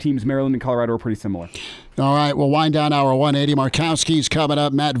these two teams, Maryland and Colorado, are pretty similar. All right, we'll wind down hour one. Eddie Markowski's coming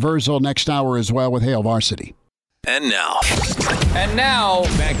up. Matt Virzel next hour as well with Hail Varsity. And now,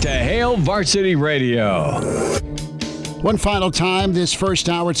 back to Hail Varsity Radio. One final time, this first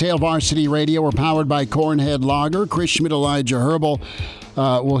hour, it's Hail Varsity Radio. We're powered by Cornhead Lager. Chris Schmidt, Elijah Herbal.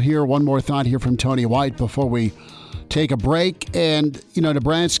 We'll hear one more thought here from Tony White before we take a break. And,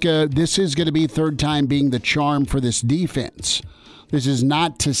 Nebraska, this is going to be third time being the charm for this defense. This is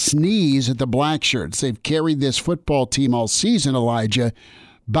not to sneeze at the Black Shirts. They've carried this football team all season, Elijah,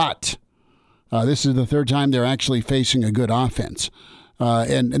 but this is the third time they're actually facing a good offense.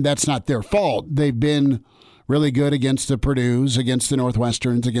 And that's not their fault. They've been really good against the Purdues, against the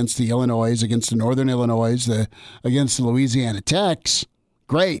Northwesterns, against the Illinois, against the Northern Illinois, against the Louisiana Techs.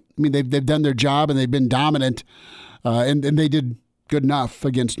 Great. I mean, they've done their job and they've been dominant. And they did good enough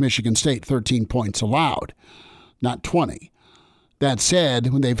against Michigan State, 13 points allowed, not 20. That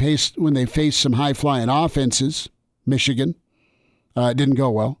said, when they faced some high-flying offenses, Michigan, it didn't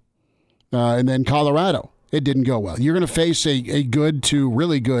go well. And then Colorado, it didn't go well. You're going to face a good to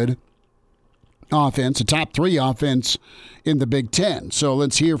really good offense, a top 3 offense in the Big Ten. So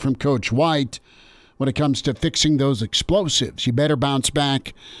let's hear from Coach White when it comes to fixing those explosives. You better bounce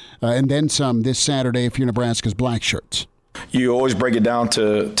back and then some this Saturday if you're Nebraska's Black Shirts. You always break it down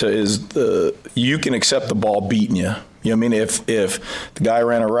to you can accept the ball beating you. You know what I mean? If the guy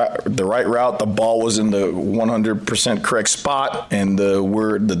ran the right route, the ball was in the 100% correct spot, and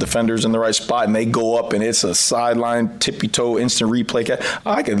the defender's in the right spot, and they go up, and it's a sideline, tippy-toe, instant replay.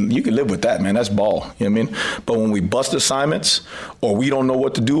 You can live with that, man. That's ball. You know what I mean? But when we bust assignments, or we don't know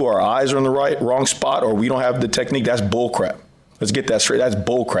what to do, or our eyes are in the wrong spot, or we don't have the technique, that's bull crap. Let's get that straight. That's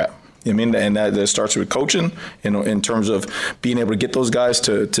bull crap. You know what I mean? And that starts with coaching, in terms of being able to get those guys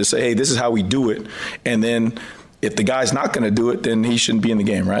to say, hey, this is how we do it. And then if the guy's not going to do it, then he shouldn't be in the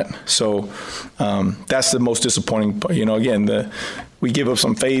game, right? So that's the most disappointing part. Again, we give up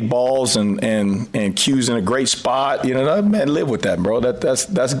some fade balls and cues in a great spot. Man, live with that, bro.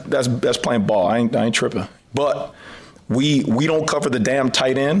 That's playing ball. I ain't tripping. But we don't cover the damn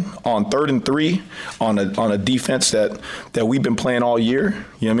tight end on 3rd and 3 on a defense that we've been playing all year.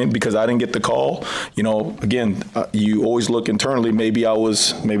 You know what I mean? Because I didn't get the call. Again, you always look internally. Maybe I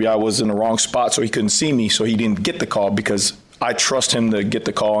was in the wrong spot, so he couldn't see me, so he didn't get the call, because I trust him to get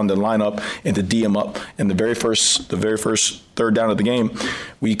the call and to line up and to D him up. And the very first third down of the game,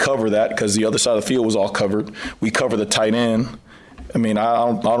 we cover that because the other side of the field was all covered. We cover the tight end. I mean, I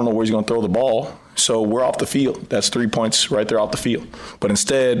don't know where he's going to throw the ball. So we're off the field. That's 3 points right there off the field. But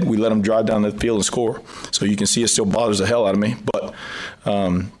instead, we let him drive down the field and score. So you can see it still bothers the hell out of me. But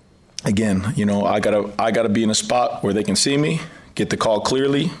again, I gotta be in a spot where they can see me, get the call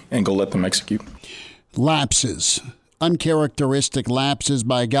clearly, and go let them execute. Lapses, uncharacteristic lapses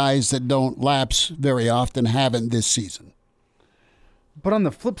by guys that don't lapse very often, haven't this season. But on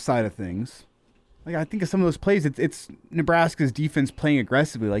the flip side of things, I think of some of those plays, it's Nebraska's defense playing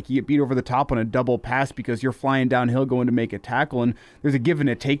aggressively. Like, you get beat over the top on a double pass because you're flying downhill going to make a tackle, and there's a give and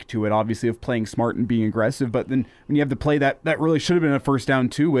a take to it, obviously, of playing smart and being aggressive. But then when you have the play that really should have been a first down,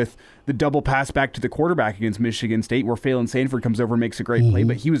 too, with the double pass back to the quarterback against Michigan State, where Phelan Sanford comes over and makes a great play,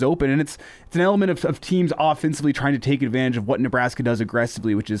 but he was open. And it's an element of teams offensively trying to take advantage of what Nebraska does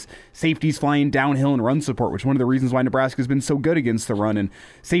aggressively, which is safeties flying downhill and run support, which is one of the reasons why Nebraska's been so good against the run, and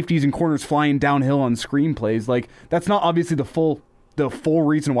safeties and corners flying downhill on screen plays. Like, that's not obviously the full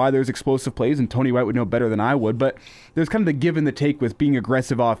reason why there's explosive plays, and Tony White would know better than I would, but there's kind of the give and the take with being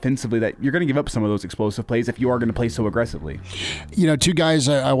aggressive offensively, that you're going to give up some of those explosive plays if you are going to play so aggressively. Two guys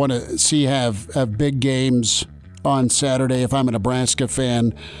I want to see have big games on Saturday if I'm a Nebraska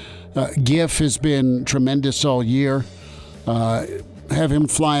fan. Giff has been tremendous all year. Have him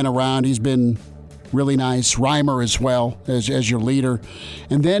flying around. He's been really nice. Reimer as well as your leader.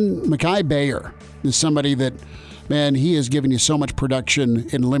 And then Mekhi Bayer is somebody that, man, he has given you so much production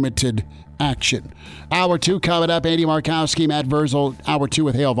in limited action. Hour 2 coming up. Andy Markowski, Matt Virzel, Hour 2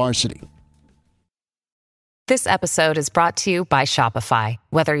 with Hail Varsity. This episode is brought to you by Shopify.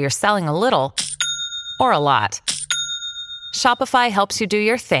 Whether you're selling a little or a lot, Shopify helps you do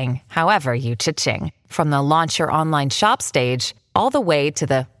your thing, however you cha-ching. From the launch your online shop stage, all the way to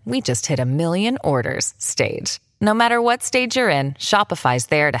the we just hit 1 million orders stage. No matter what stage you're in, Shopify's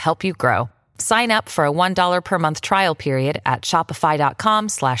there to help you grow. Sign up for a $1 per month trial period at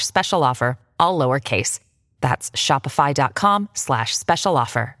shopify.com/special offer, all lowercase. That's shopify.com/special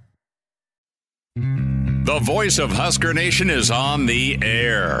offer. The voice of Husker Nation is on the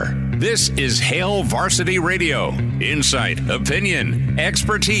air. This is Hail Varsity Radio. Insight, opinion,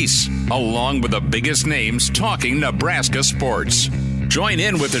 expertise, along with the biggest names talking Nebraska sports. Join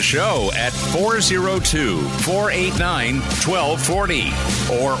in with the show at 402-489-1240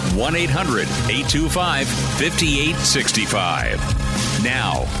 or 1-800-825-5865.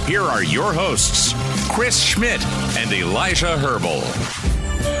 Now, here are your hosts, Chris Schmidt and Elijah Herbal.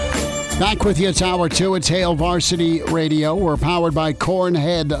 Back with you, it's Hour 2. It's Hail Varsity Radio. We're powered by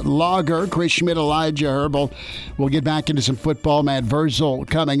Cornhead Lager. Chris Schmidt, Elijah Herbal. We'll get back into some football. Matt Verzel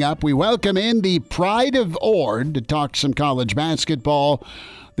coming up. We welcome in the Pride of Ord to talk some college basketball.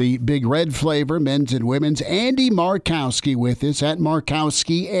 The Big Red flavor, men's and women's. Andy Markowski with us. At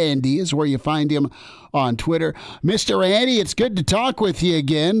Markowski Andy is where you find him on Twitter. Mr. Andy, it's good to talk with you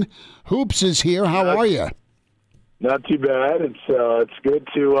again. Hoops is here. How are you? Not too bad. It's good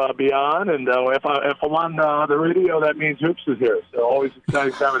to be on, and if I'm on the radio, that means Hoops is here. So always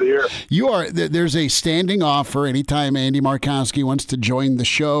exciting time of the year. There's a standing offer anytime Andy Markowski wants to join the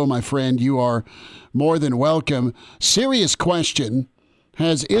show, my friend. You are more than welcome. Serious question: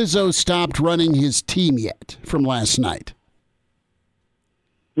 has Izzo stopped running his team yet from last night?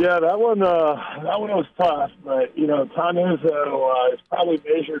 Yeah, that one was tough. But Tom Izzo is probably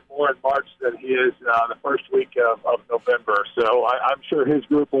measured more in March than he is the first week of November. So I'm sure his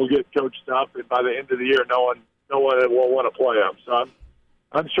group will get coached up, and by the end of the year, no one will want to play him. So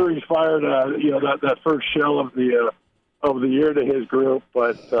I'm sure he's fired that first shell of the year to his group,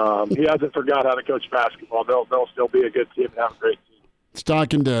 but he hasn't forgot how to coach basketball. They'll still be a good team and have a great team. It's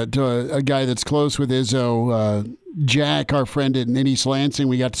talking to a guy that's close with Izzo, Jack, our friend in East Lansing.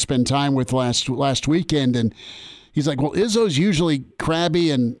 We got to spend time with last weekend, and he's like, "Well, Izzo's usually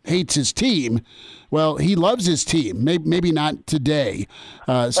crabby and hates his team." Well, he loves his team. Maybe not today.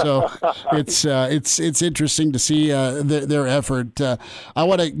 So it's interesting to see their effort. I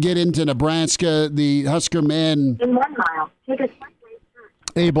want to get into Nebraska. The Husker men. In 1 mile, take a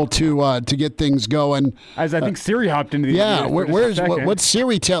able to get things going. As I think Siri hopped into the what's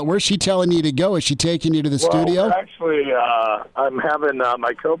Siri where's she telling you to go? Is she taking you to the studio? Actually, I'm having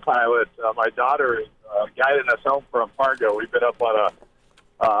my co-pilot, my daughter, is guiding us home from Fargo. We've been up on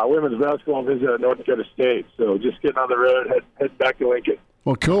a women's basketball visit at North Dakota State, so just getting on the road, heading back to Lincoln.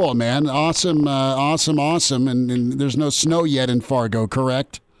 Well, cool, man. Awesome. And there's no snow yet in Fargo,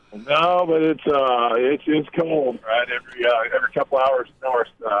 correct? No, but it's cold, right? Every couple hours north,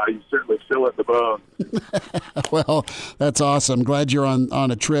 you certainly feel it in the bone. Well, that's awesome. Glad you're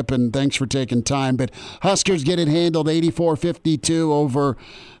on a trip, and thanks for taking time. But Huskers get it handled 84-52 over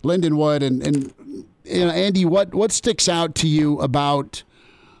Lindenwood. And Andy, what sticks out to you about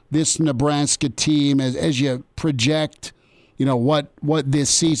this Nebraska team as you project, what this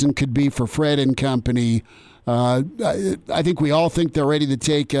season could be for Fred and company? I think we all think they're ready to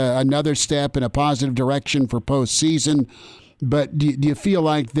take another step in a positive direction for postseason. But do you feel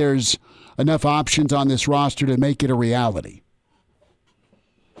like there's enough options on this roster to make it a reality?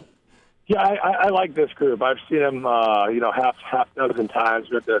 Yeah, I like this group. I've seen them, half dozen times.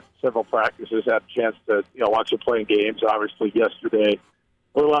 Been to several practices, had a chance to, watch them playing games. Obviously, yesterday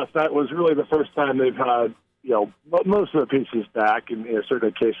or last night was really the first time they've had, most of the pieces back, and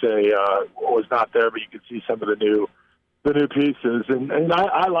certainly Casey was not there, but you could see some of the new pieces. And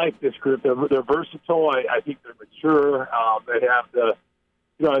I like this group. They're versatile. I think they're mature. They have the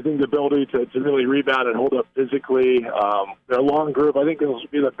ability to really rebound and hold up physically. They're a long group. I think they'll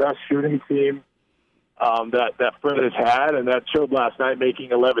be the best shooting team that Fred has had, and that showed last night,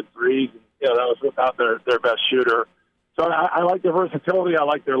 making 11 threes. That was without their best shooter. So I like their versatility. I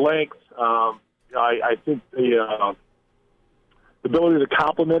like their length. I think the ability to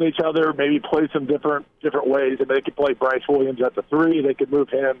complement each other, maybe play some different ways. And they could play Bryce Williams at the 3. They could move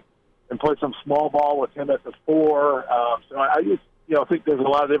him and play some small ball with him at the 4. So I just think there's a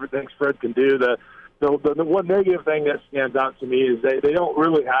lot of different things Fred can do. The one negative thing that stands out to me is they don't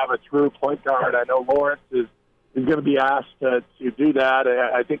really have a true point guard. I know Lawrence is going to be asked to do that.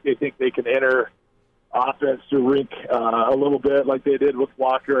 I think they can enter offense to rink a little bit like they did with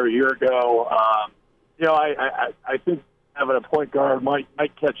Walker a year ago. I think having a point guard might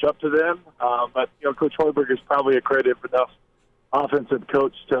catch up to them. But Coach Hoiberg is probably a creative enough offensive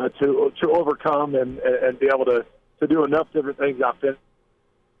coach to overcome and be able to do enough different things offensively.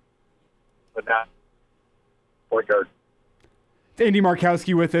 But not point guard. Andy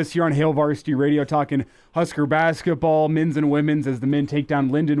Markowski with us here on Hail Varsity Radio, talking Husker basketball, men's and women's, as the men take down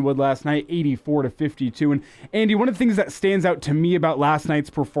Lindenwood last night, 84-52. And Andy, one of the things that stands out to me about last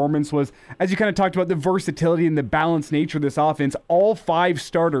night's performance was, as you kind of talked about, the versatility and the balanced nature of this offense. All 5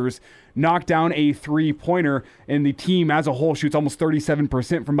 starters knocked down a three-pointer, and the team as a whole shoots almost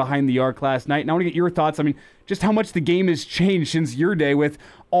 37% from behind the arc last night. And I want to get your thoughts. I mean, just how much the game has changed since your day with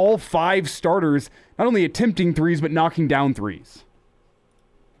all 5 starters not only attempting threes but knocking down threes.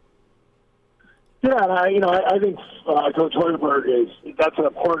 Yeah, and I think Coach Hoiberg that's an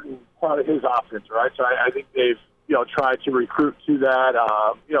important part of his offense, right? So I think they've tried to recruit to that.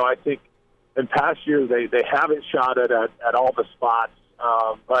 I think in past years they haven't shot it at all the spots,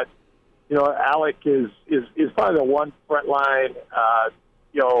 but Alec is probably the one frontline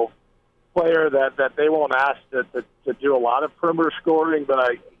player that they won't ask to do a lot of perimeter scoring, but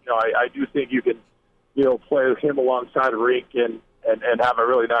I do think you can play with him alongside Rink and have a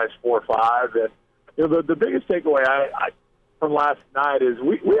really nice 4-5. And the biggest takeaway I from last night is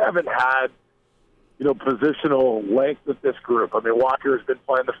we haven't had positional length with this group. I mean, Walker's been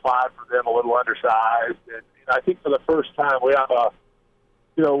playing the 5 for them, a little undersized, and I think for the first time we have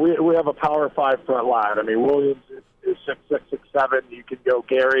we have a power 5 front line. I mean, Williams is 6'6", 6'7". You can go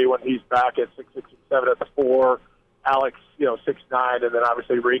Gary when he's back at 6'6", 6'7" at the 4. Alex, 6'9", and then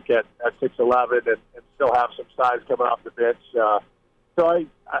obviously Reek at 6'11", and still have some size coming off the bench. So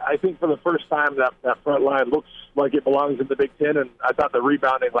I think for the first time that front line looks like it belongs in the Big Ten, and I thought the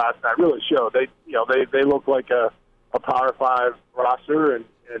rebounding last night really showed. They look like a Power 5 roster and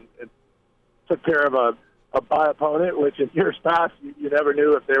took care of a bye opponent, which in years past you never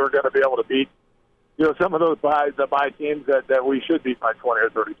knew if they were going to be able to beat some of those the bye teams that we should beat by 20 or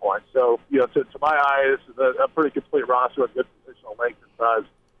 30 points. So to my eye, this is a pretty complete roster with good positional length and size.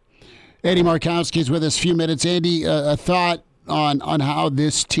 Andy Markowski is with us. A few minutes. Andy, a thought on how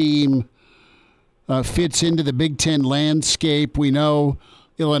this team fits into the Big Ten landscape. We know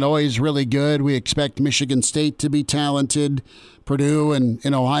Illinois is really good. We expect Michigan State to be talented, Purdue and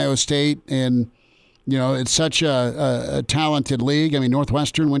Ohio State, and it's such a talented league. I mean,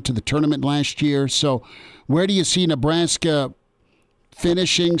 Northwestern went to the tournament last year. So where do you see Nebraska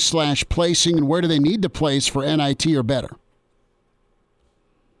finishing / placing, and where do they need to place for NIT or better?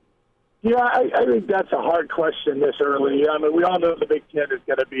 Yeah, I think that's a hard question this early. I mean, we all know the Big Ten is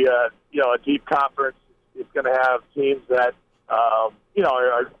going to be a deep conference. It's going to have teams that are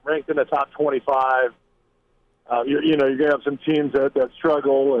ranked in the top 25. You're going to have some teams that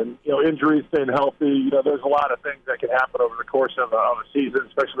struggle, and injuries, staying healthy. There's a lot of things that can happen over the course of a season,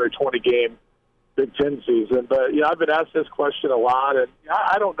 especially a 20-game Big Ten season. But I've been asked this question a lot, and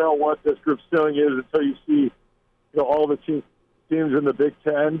I don't know what this group's doing is until you see all the teams in the Big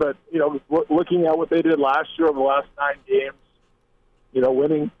Ten. But looking at what they did last year over the last 9 games,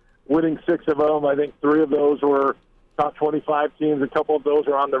 winning 6 of them. I think 3 of those were top 25 teams. A couple of those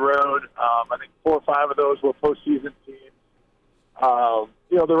are on the road. I think 4 or 5 of those were postseason teams.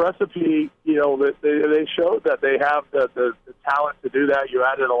 The recipe, they showed that they have the talent to do that. You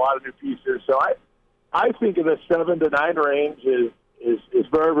added a lot of new pieces. So I think in the 7 to 9 range is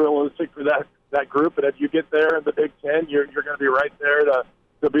very realistic for that group. And if you get there in the Big Ten, you're going to be right there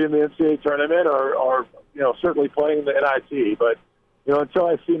to be in the NCAA tournament or certainly playing the NIT. But until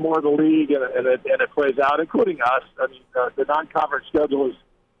I see more of the league and it plays out, including us, I mean, the non-conference schedule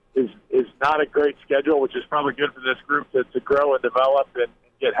is not a great schedule, which is probably good for this group to grow and develop and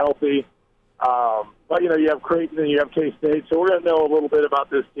get healthy. But you have Creighton and you have K-State, so we're going to know a little bit about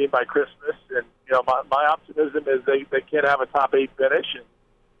this team by Christmas. And my optimism is they can have a top 8 finish,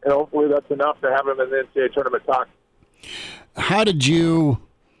 and hopefully that's enough to have them in the NCAA tournament talk. How did you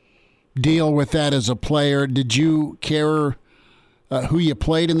deal with that as a player? Did you care who you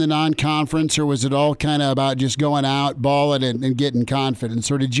played in the non-conference, or was it all kind of about just going out, balling, and getting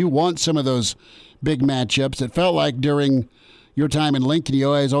confidence? Or did you want some of those big matchups? It felt like during your time in Lincoln, you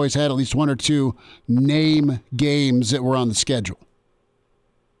always had at least 1 or 2 name games that were on the schedule.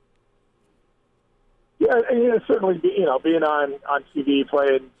 Yeah, and certainly, being on TV,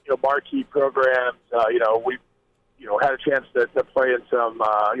 playing marquee programs. We had a chance to play in some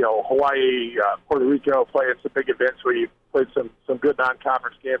Hawaii, Puerto Rico, play in some big events where you played some good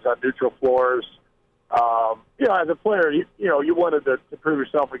non-conference games on neutral floors. As a player, you wanted to prove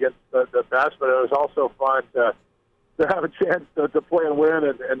yourself against the best, but it was also fun to have a chance to play and win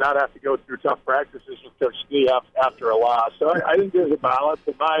and not have to go through tough practices with Coach Ski after a loss. So I think there's a balance.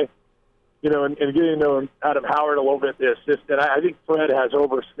 And getting to know Adam Howard a little bit, the assistant, I think Fred has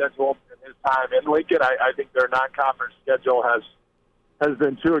overscheduled in his time in Lincoln. I think their non-conference schedule has has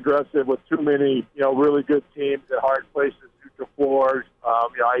been too aggressive with too many, really good teams at hard places, neutral floors,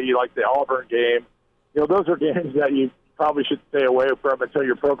 i.e. like the Auburn game. Those are games that you probably should stay away from until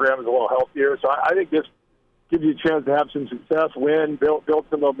your program is a little healthier. So I think this gives you a chance to have some success, win, build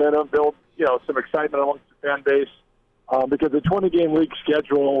some momentum, build, some excitement amongst the fan base. Because the 20-game league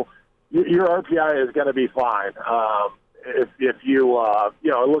schedule, your RPI is going to be fine. If you,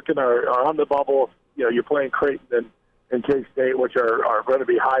 look in our on the bubble, you're playing Creighton and K-State, which are going to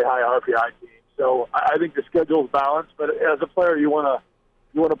be high RPI teams. So I think the schedule is balanced, but as a player, you want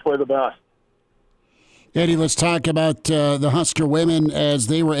to play the best. Eddie, let's talk about the Husker women as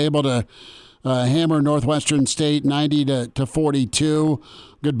they were able to hammer Northwestern State 90-42.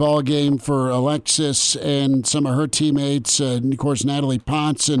 Good ball game for Alexis and some of her teammates. Of course, Natalie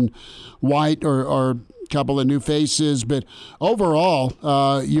Potts and White are a couple of new faces. But overall,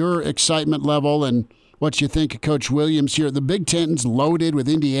 your excitement level and what you think of Coach Williams here. The Big Ten's loaded with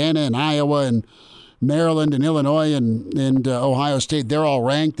Indiana and Iowa and Maryland and Illinois and Ohio State. They're all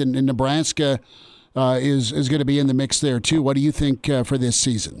ranked, and Nebraska is going to be in the mix there too. What do you think for this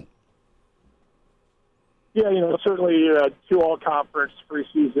season? Yeah, certainly two all-conference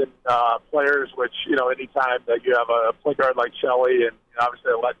preseason players, which, anytime that you have a point guard like Shelley and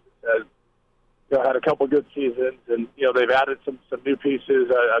obviously Alexis has had a couple good seasons, and, they've added some new pieces,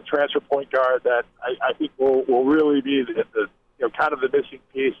 a transfer point guard that I think will really be the kind of the missing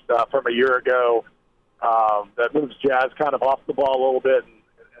piece from a year ago that moves Jazz kind of off the ball a little bit and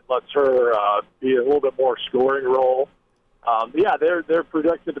lets her be a little bit more scoring role. They're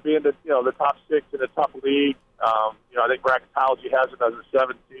projected to be in the top 6 in a tough league. I think bracketology has them as a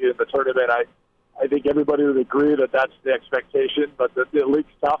 7th seed in the tournament. I think everybody would agree that that's the expectation, but the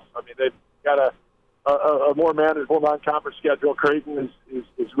league's tough. I mean, they've got a more manageable non-conference schedule. Creighton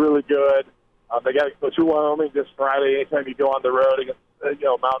is really good. They got to go to Wyoming this Friday. Anytime you go on the road against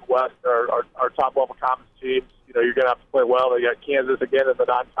Mountain West, our top-level conference teams, you're going to have to play well. They got Kansas again in the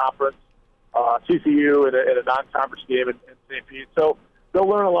non-conference. TCU in a non-conference game in St. Pete. So they'll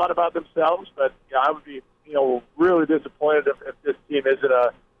learn a lot about themselves, but I would be, really disappointed if this team isn't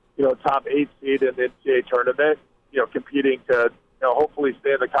a, top 8 seed in the NCAA tournament, competing to, hopefully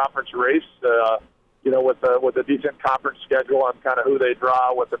stay in the conference race, with a decent conference schedule on kind of who they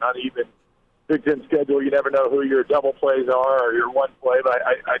draw with an uneven Big Ten schedule. You never know who your double plays are or your one play, but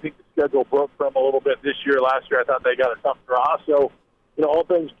I think the schedule broke from a little bit this year. Last year I thought they got a tough draw. So, all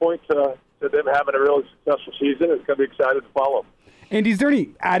things point to them having a really successful season. It's going to be exciting to follow. And is there any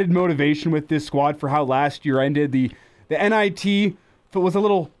added motivation with this squad for how last year ended? The NIT was a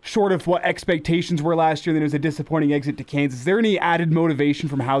little short of what expectations were last year. Then it was a disappointing exit to Kansas. Is there any added motivation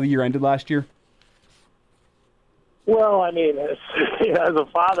from how the year ended last year? Well, I mean, as a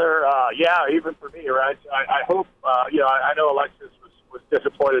father, even for me, right? I hope, I know Alexis was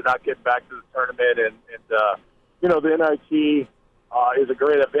disappointed not getting back to the tournament, and the NIT is a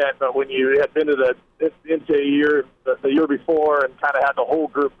great event, but when you had been to the NCAA year, the year before, and kind of had the whole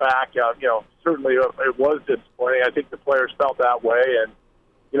group back, certainly it was disappointing. I think the players felt that way, and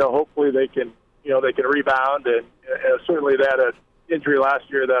hopefully they can rebound. And certainly they had an injury last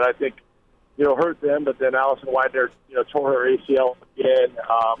year that I think hurt them, but then Allison Widener tore her ACL again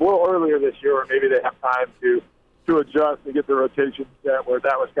a little earlier this year, or maybe they have time to adjust and get the rotation set. Where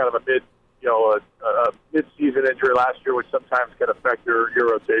that was kind of a mid-season injury last year, which sometimes can affect your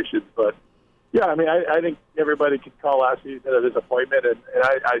rotations. But, yeah, I mean, I think everybody can call last season a disappointment, and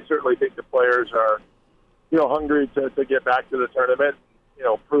I certainly think the players are, hungry to get back to the tournament,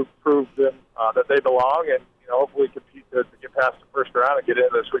 prove them that they belong, and, hopefully compete to get past the first round and get into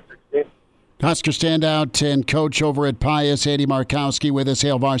the Sweet 16. Husker standout and coach over at Pius, Andy Markowski, with us,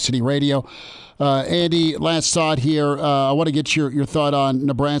 Hail Varsity Radio. Andy, last thought here. I want to get your thought on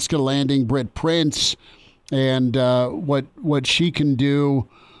Nebraska landing Britt Prince and what she can do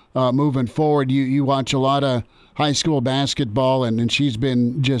moving forward. You watch a lot of high school basketball, and she's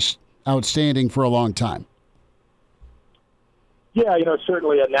been just outstanding for a long time. Yeah,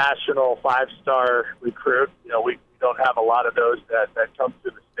 certainly a national 5-star recruit. We don't have a lot of those that come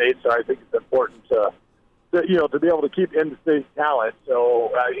to the state, so I think it's important to be able to keep in-state talent.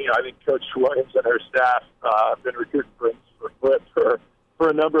 So, I think Coach Williams and her staff have been recruiting for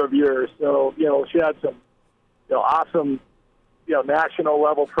a number of years. So, she had some, awesome, national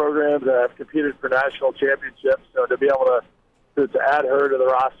level programs that have competed for national championships. So to be able to add her to the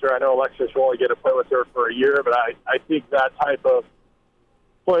roster, I know Alexis will only get to play with her for a year, but I think that type of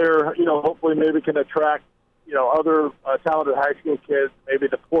player, hopefully maybe can attract, other talented high school kids, maybe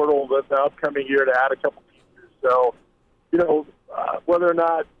the portal the upcoming year to add a couple pieces. So, whether or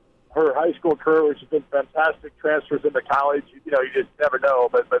not her high school career, which has been fantastic, transfers into college. You just never know.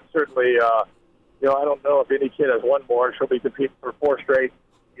 But certainly, I don't know if any kid has one more. She'll be competing for 4 straight,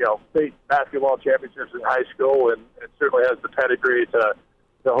 state basketball championships in high school, and certainly has the pedigree to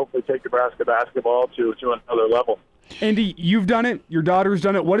hopefully take Nebraska basketball to another level. Andy, you've done it. Your daughter's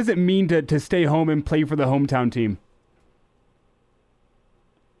done it. What does it mean to stay home and play for the hometown team?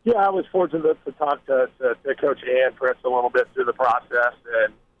 Yeah, I was fortunate to talk to Coach Ann Prince a little bit through the process,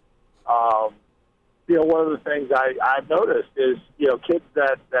 and one of the things I've noticed is kids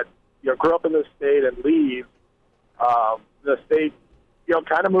that grow up in the state and leave, the state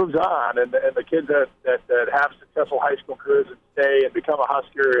kind of moves on, and the kids that have successful high school careers and stay and become a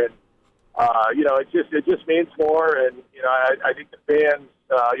Husker, and it just means more, and I think the fans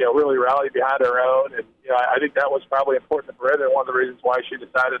really rallied behind her own, and I think that was probably important for her, and one of the reasons why she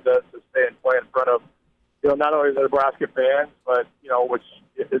decided to stay and play in front of not only the Nebraska fans, but which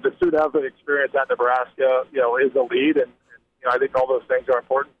the student-athlete experience at Nebraska is a lead, and I think all those things are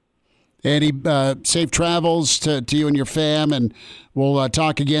important. Andy, safe travels to you and your fam, and we'll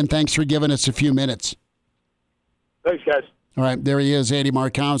talk again. Thanks for giving us a few minutes. Thanks, guys. All right, there he is, Andy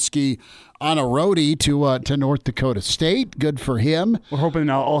Markowski, on a roadie to North Dakota State. Good for him. We're hoping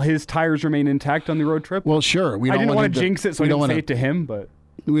all his tires remain intact on the road trip. Well, sure. I didn't want to jinx it, so I didn't say it to him, but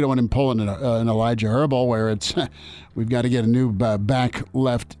we don't want him pulling an Elijah Herbal where it's we've got to get a new back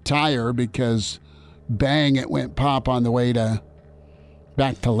left tire because bang, it went pop on the way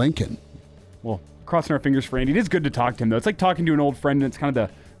back to Lincoln. Well, crossing our fingers for Andy. It is good to talk to him, though. It's like talking to an old friend, and it's kind of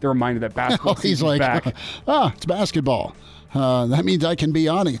the reminder that basketball he's like, back. It's basketball. That means I can be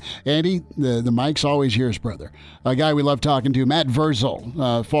on it. Andy, the mic's always yours, brother. A guy we love talking to, Matt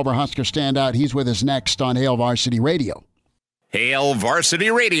Verzel, former Husker standout. He's with us next on Hail Varsity Radio. Hail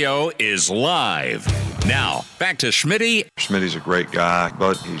Varsity Radio is live. Now, back to Schmitty. Schmitty's a great guy,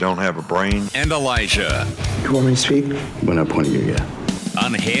 but he don't have a brain. And Elijah. You want me to speak? When I point at you, yeah.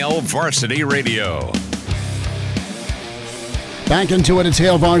 On Hail Varsity Radio. Back into it, it's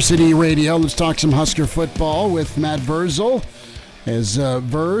Hail Varsity Radio. Let's talk some Husker football with Matt Verzel. As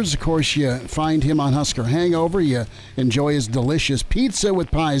Verz, of course, you find him on Husker Hangover. You enjoy his delicious pizza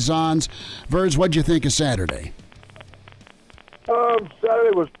with Paisans. Verz, what'd you think of Saturday?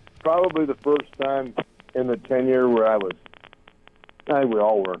 Saturday was probably the first time in the tenure where I think we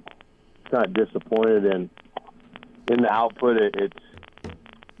all were kind of disappointed in the output. It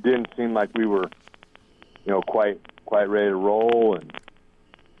didn't seem like we were, quite ready to roll, and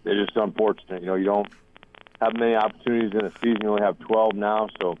it's just unfortunate. You don't have many opportunities in a season. You only have 12 now,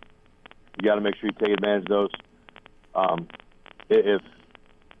 so you got to make sure you take advantage of those. If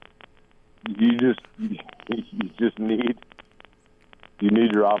you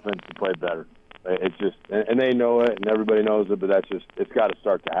need your offense to play better. It's just, and they know it, and everybody knows it, but it's got to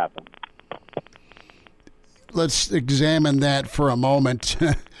start to happen. Let's examine that for a moment.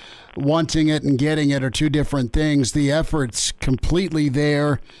 Wanting it and getting it are two different things. The effort's completely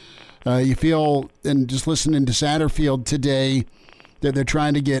there. You feel, and just listening to Satterfield today, that they're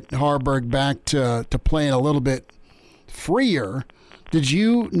trying to get Harburg back to playing a little bit freer. Did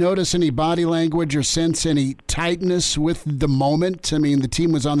you notice any body language or sense any tightness with the moment? I mean, the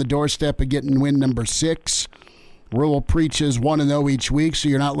team was on the doorstep of getting win number 6. Rule preaches 1-0 each week, so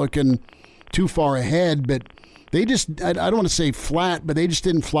you're not looking too far ahead, but they just, I don't want to say flat, but they just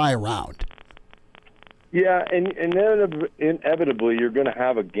didn't fly around. Yeah, and inevitably you're going to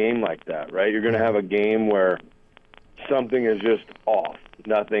have a game like that, right? You're going to have a game where something is just off.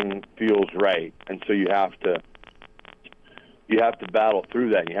 Nothing feels right, and so you have to battle through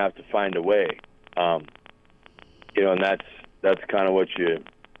that, and you have to find a way. And that's kind of what you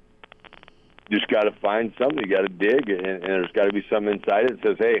just got to find something. You got to dig, and there's got to be something inside it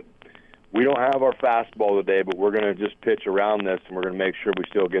that says, hey, we don't have our fastball today, but we're going to just pitch around this, and we're going to make sure we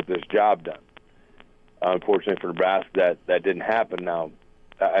still get this job done. Unfortunately for Nebraska, that didn't happen. Now,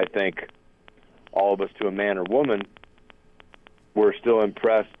 I think all of us, to a man or woman, were still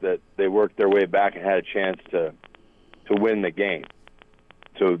impressed that they worked their way back and had a chance to win the game.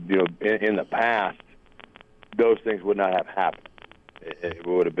 So, in the past, those things would not have happened. It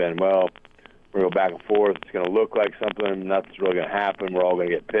would have been, well, we're going to go back and forth. It's going to look like something. Nothing's really going to happen. We're all going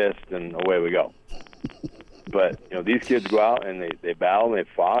to get pissed, and away we go. But, these kids go out, and they battle, and they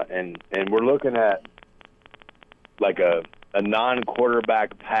fought, and we're looking at like a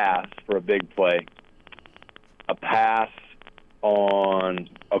non-quarterback pass for a big play, a pass on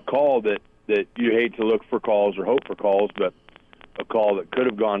a call that you hate to look for calls or hope for calls, but a call that could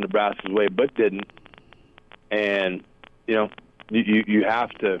have gone Nebraska's way but didn't. And, you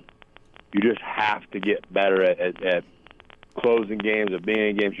just have to get better at closing games, of being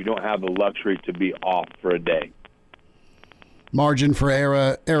in games. You don't have the luxury to be off for a day. Margin for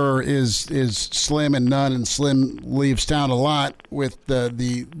error is slim and none, and slim leaves town a lot with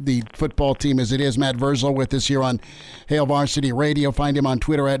the football team as it is. Matt Vrzal with us here on Hail Varsity Radio. Find him on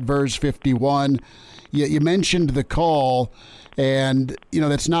Twitter at Verz51. You mentioned the call, and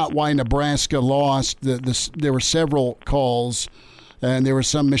that's not why Nebraska lost. There were several calls, and there were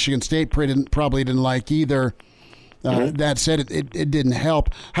some Michigan State probably didn't like either. That said, it didn't help.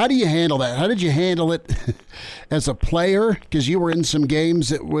 How do you handle that? How did you handle it as a player? Because you were in some games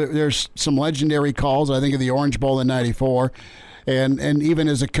there's some legendary calls. I think of the Orange Bowl in '94, and even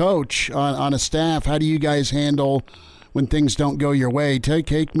as a coach on a staff, how do you guys handle when things don't go your way?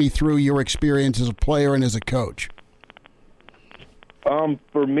 Take me through your experience as a player and as a coach.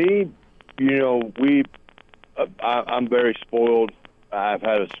 For me, I'm very spoiled. I've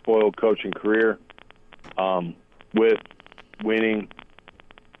had a spoiled coaching career. With winning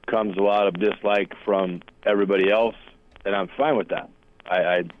comes a lot of dislike from everybody else, and I'm fine with that.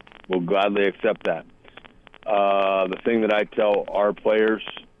 I will gladly accept that. The thing that I tell our players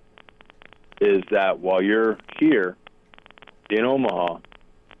is that while you're here in Omaha,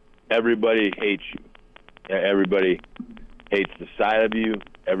 everybody hates you. Everybody hates the sight of you.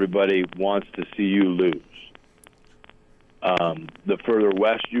 Everybody wants to see you lose. The further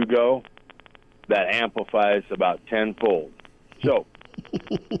west you go, that amplifies about tenfold. So,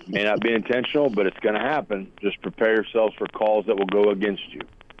 may not be intentional, but it's going to happen. Just prepare yourselves for calls that will go against you.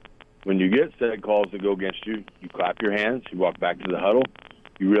 When you get said calls that go against you, you clap your hands, you walk back to the huddle,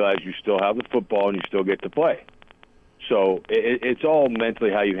 you realize you still have the football and you still get to play. So it's all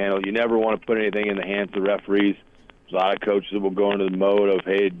mentally how you handle it. You never want to put anything in the hands of the referees. There's a lot of coaches that will go into the mode of,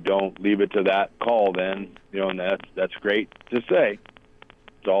 hey, don't leave it to that call then. And that's great to say.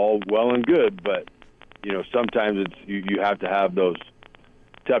 It's all well and good, but sometimes you have to have those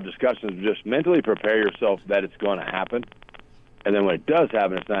tough discussions. Just mentally prepare yourself that it's going to happen, and then when it does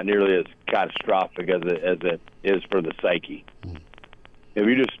happen, it's not nearly as catastrophic as it is for the psyche. If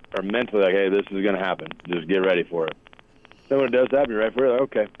you just are mentally like, hey, this is going to happen, just get ready for it. Then when it does happen, you're ready for it. Like,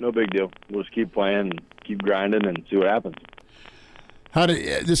 okay, no big deal. We'll just keep playing and keep grinding and see what happens.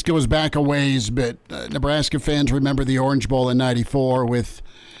 This goes back a ways, but Nebraska fans remember the Orange Bowl in '94 with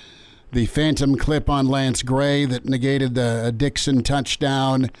the phantom clip on Lance Gray that negated the Dixon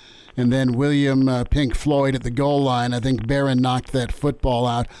touchdown, and then William Pink Floyd at the goal line. I think Barron knocked that football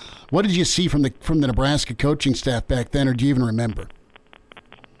out. What did you see from the Nebraska coaching staff back then, or do you even remember?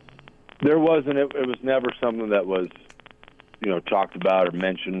 There wasn't. It was never something that was, talked about or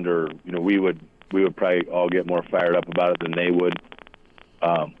mentioned, or we would probably all get more fired up about it than they would.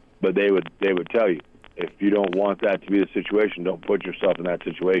 But they would tell you, if you don't want that to be the situation, don't put yourself in that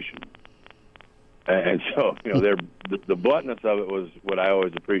situation. And so, the bluntness of it was what I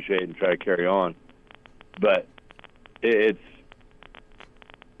always appreciate and try to carry on. But it's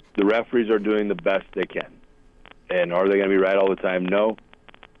the referees are doing the best they can. And are they going to be right all the time? No.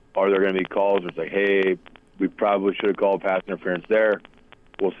 Are there going to be calls where it's like, hey, we probably should have called pass interference there.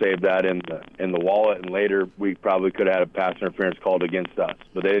 We'll save that in the wallet, and later we probably could have had a pass interference called against us,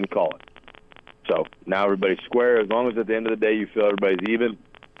 but they didn't call it. So now everybody's square. As long as at the end of the day you feel everybody's even,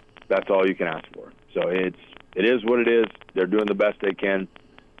 that's all you can ask for. So it is what it is. They're doing the best they can,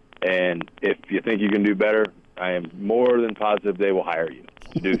 and if you think you can do better, I am more than positive they will hire you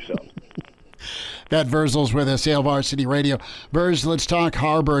to do so. Matt Vrzal's with us, Hail Varsity Radio. Verz, let's talk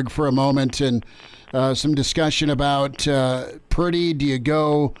Harburg for a moment and some discussion about Purdy. Do you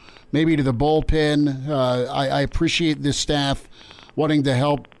go maybe to the bullpen? I appreciate this staff wanting to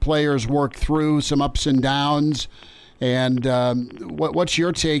help players work through some ups and downs. And what's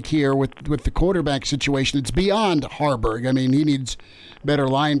your take here with the quarterback situation? It's beyond Harburg. I mean, he needs better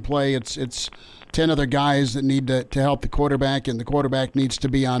line play. It's 10 other guys that need to help the quarterback, and the quarterback needs to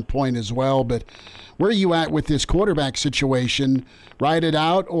be on point as well. But where are you at with this quarterback situation? Ride it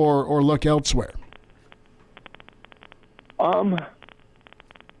out or look elsewhere?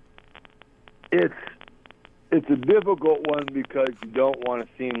 It's a difficult one because you don't want to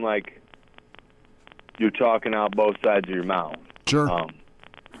seem like you're talking out both sides of your mouth. Sure.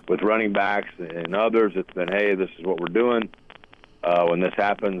 With running backs and others, it's been, hey, this is what we're doing. When this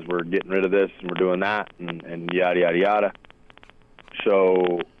happens, we're getting rid of this and we're doing that, and yada, yada, yada.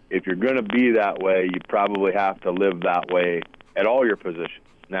 So if you're going to be that way, you probably have to live that way at all your positions.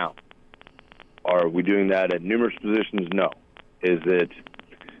 Now, are we doing that at numerous positions? No. Is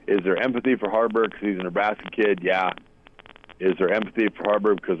there empathy for Harburg because he's a Nebraska kid? Yeah. Is there empathy for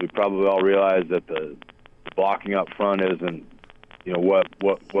Harburg because we probably all realize that the blocking up front isn't, what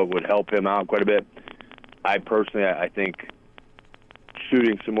would help him out quite a bit? I personally, I think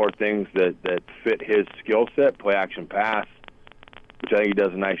instituting some more things that fit his skill set, play action pass, which I think he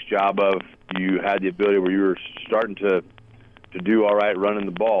does a nice job of. You had the ability where you were starting to do all right running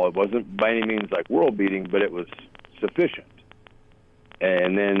the ball. It wasn't by any means like world beating, but it was sufficient.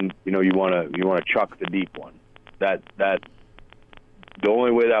 And then you want to chuck the deep one. That the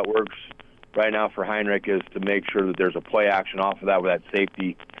only way that works right now for Heinrich is to make sure that there's a play action off of that where that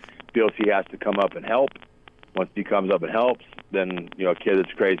safety feels he has to come up and help. Once he comes up and helps, then a kid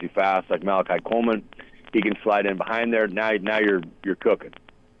that's crazy fast like Malachi Coleman, he can slide in behind there. Now you're cooking.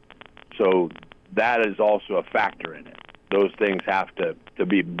 So that is also a factor in it. Those things have to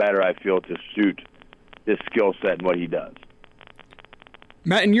be better, I feel, to suit his skill set and what he does.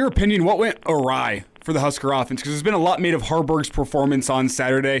 Matt, in your opinion, what went awry for the Husker offense? Because there's been a lot made of Harburg's performance on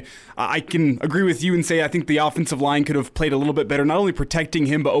Saturday. I can agree with you and say I think the offensive line could have played a little bit better, not only protecting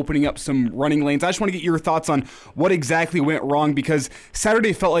him, but opening up some running lanes. I just want to get your thoughts on what exactly went wrong, because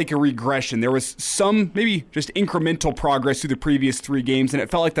Saturday felt like a regression. There was some, maybe just incremental progress through the previous 3 games, and it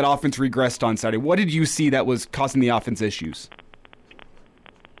felt like that offense regressed on Saturday. What did you see that was causing the offense issues?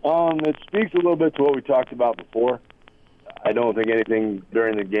 It speaks a little bit to what we talked about before. I don't think anything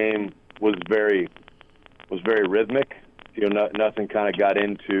during the game was very rhythmic. Nothing kind of got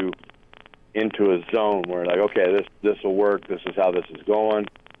into a zone where like, okay, this will work. This is how this is going.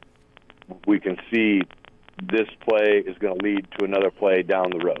 We can see this play is going to lead to another play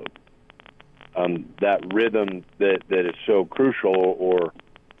down the road. That rhythm that is so crucial or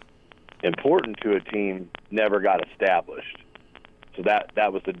important to a team never got established. So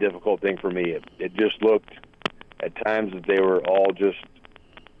that was the difficult thing for me. It just looked at times that they were all just,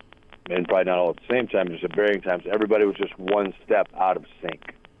 and probably not all at the same time, just at varying times, everybody was just one step out of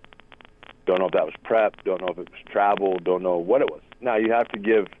sync. Don't know if that was prep, don't know if it was travel, don't know what it was. Now, you have to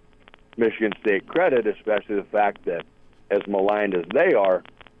give Michigan State credit, especially the fact that, as maligned as they are,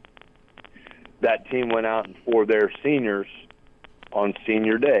 that team went out and for their seniors on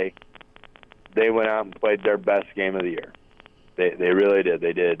senior day, they went out and played their best game of the year. They really did.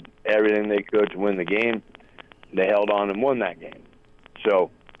 They did everything they could to win the game. They held on and won that game.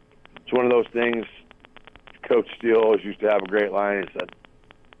 So it's one of those things. Coach Steele always used to have a great line. He said,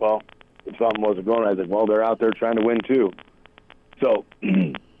 well, if something wasn't going right, I said, well, they're out there trying to win too. So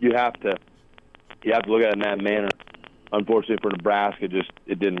you have to look at it in that manner. Unfortunately for Nebraska,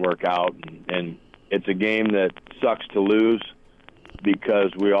 it didn't work out. And it's a game that sucks to lose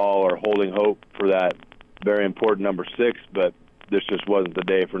because we all are holding hope for that very important number 6, but this just wasn't the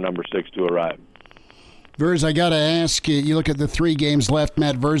day for number 6 to arrive. Verz, I got to ask you, look at the 3 games left.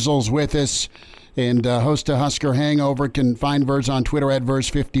 Matt Vrzal's with us and host of Husker Hangover. Can find Verz on Twitter at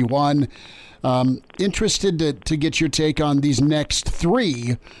Verz51. Interested to get your take on these next 3.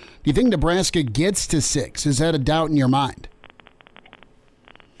 Do you think Nebraska gets to 6? Is that a doubt in your mind?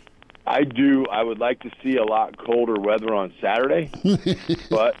 I do. I would like to see a lot colder weather on Saturday,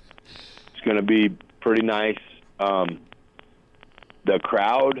 but it's going to be pretty nice. The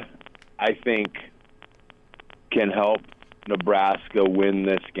crowd, I think, can help Nebraska win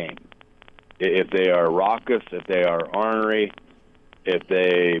this game. If they are raucous, if they are ornery, if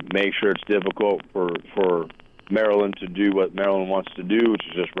they make sure it's difficult for Maryland to do what Maryland wants to do, which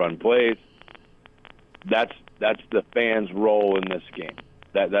is just run plays, that's the fans' role in this game.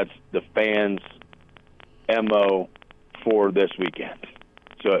 That's the fans' MO for this weekend.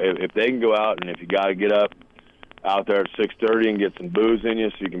 So if they can go out, and if you got to get up out there at 6:30 and get some booze in you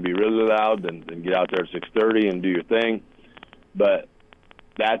so you can be really loud, then get out there at 6:30 and do your thing. But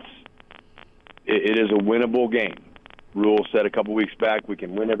it is a winnable game. Rule said a couple weeks back we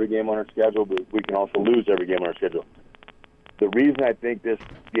can win every game on our schedule, but we can also lose every game on our schedule. The reason I think this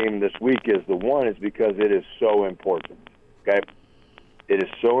game this week is the one is because it is so important. Okay? It is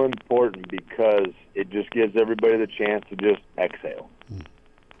so important because it just gives everybody the chance to just exhale.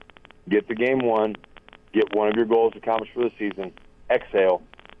 Get the game won, get one of your goals accomplished for the season, exhale,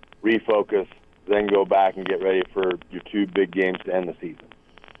 refocus, then go back and get ready for your 2 big games to end the season.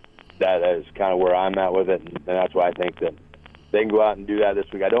 That is kind of where I'm at with it, and that's why I think that they can go out and do that this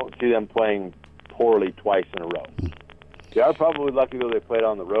week. I don't see them playing poorly twice in a row. They are probably lucky, though, they played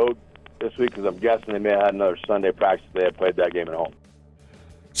on the road this week, because I'm guessing they may have had another Sunday practice if they had played that game at home.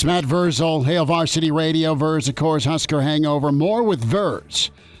 It's Matt Vrzal, Hail Varsity Radio. Verz, of course, Husker Hangover. More with Verz.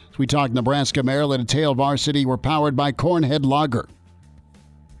 As we talk Nebraska, Maryland, and Hail Varsity, we're powered by Cornhead Lager.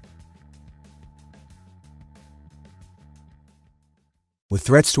 With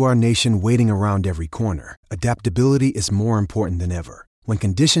threats to our nation waiting around every corner, adaptability is more important than ever. When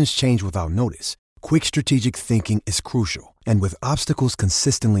conditions change without notice, quick strategic thinking is crucial. And with obstacles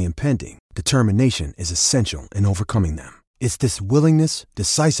consistently impending, determination is essential in overcoming them. It's this willingness,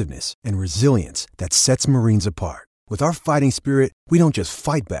 decisiveness, and resilience that sets Marines apart. With our fighting spirit, we don't just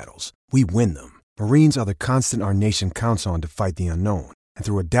fight battles, we win them. Marines are the constant our nation counts on to fight the unknown. And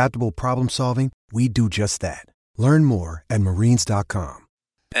through adaptable problem solving, we do just that. Learn more at marines.com.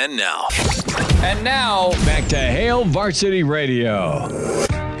 And now, back to Hail Varsity Radio.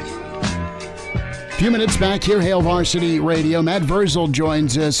 A few minutes back here, Hail Varsity Radio. Matt Verzel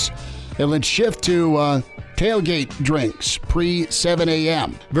joins us. And let's shift to tailgate drinks pre-7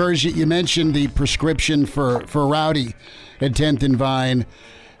 a.m. Verz, you mentioned the prescription for Rowdy at 10th and Vine.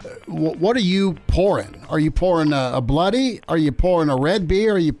 What are you pouring? Are you pouring a Bloody? Are you pouring a red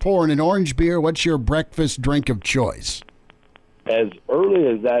beer? Are you pouring an orange beer? What's your breakfast drink of choice? As early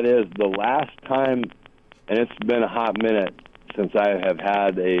as that is, the last time, and it's been a hot minute since I have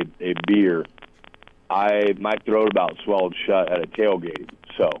had a beer, my throat about swelled shut at a tailgate.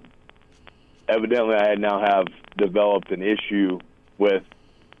 So evidently I now have developed an issue with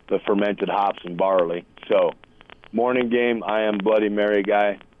the fermented hops and barley. So morning game, I am Bloody Mary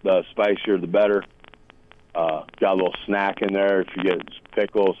guy. The spicier, the better. Got a little snack in there if you get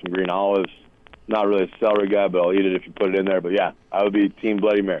pickles, some green olives. Not really a celery guy, but I'll eat it if you put it in there. But, yeah, I would be Team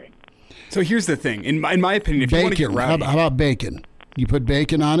Bloody Mary. So here's the thing. In my opinion, if you want to get rowdy. How about bacon? You put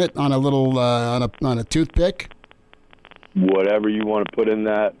bacon on it on a little on a toothpick? Whatever you want to put in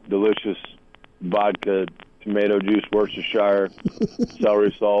that delicious vodka, tomato juice, Worcestershire,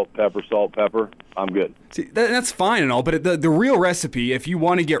 celery salt, pepper. I'm good. See, that's fine and all, but the real recipe, if you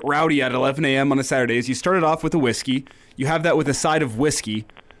want to get rowdy at 11 a.m. on a Saturday, is you start it off with a whiskey. You have that with a side of whiskey.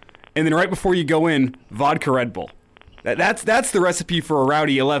 And then right before you go in, vodka Red Bull. That's the recipe for a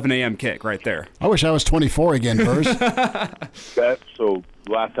rowdy 11 a.m. kick right there. I wish I was 24 again, Verz. So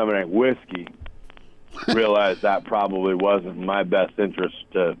last time I drank whiskey, realized that probably wasn't in my best interest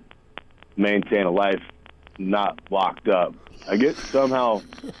to maintain a life not locked up. I get somehow,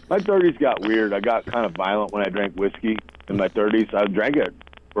 my 30s got weird. I got kind of violent when I drank whiskey in my 30s. I drank it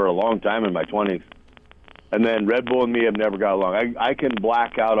for a long time in my 20s. And then Red Bull and me have never got along. I can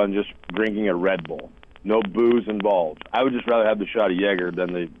black out on just drinking a Red Bull. No booze involved. I would just rather have the shot of Jaeger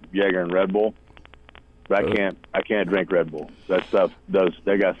than the Jaeger and Red Bull. But I can't drink Red Bull. That stuff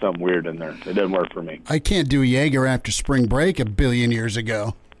they got something weird in there. It doesn't work for me. I can't do Jaeger after spring break a billion years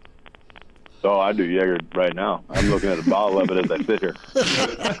ago. Oh, I do Jaeger right now. I'm looking at a bottle of it as I sit here.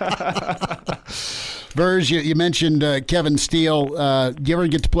 Verz, you mentioned Kevin Steele. Do you ever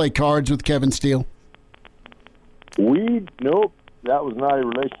get to play cards with Kevin Steele? Nope. That was not a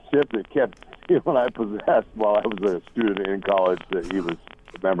relationship that kept Steele and I possessed while I was a student in college, that he was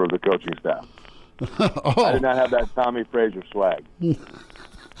a member of the coaching staff. Oh. I did not have that Tommy Frazier swag.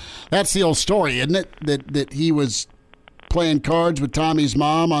 That's the old story, isn't it? That he was playing cards with Tommy's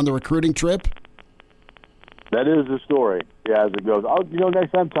mom on the recruiting trip? That is the story, yeah, as it goes.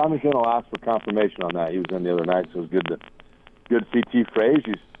 Next time Tommy's going to ask for confirmation on that. He was in the other night, so it was good to see T. Frazier.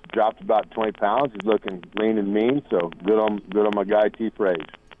 He's dropped about 20 pounds. He's looking lean and mean, so good on my guy T. Frazier.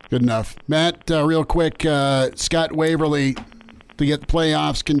 Good enough. Matt, real quick, Scott Waverly to get the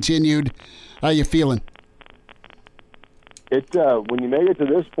playoffs continued. How you feeling? When you make it to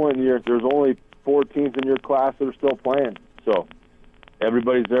this point in the year, there's only 4 teams in your class that are still playing. So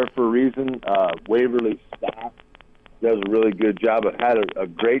everybody's there for a reason. Waverly staff does a really good job. I've had a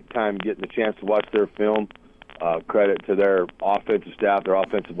great time getting the chance to watch their film. Credit to their offensive staff. Their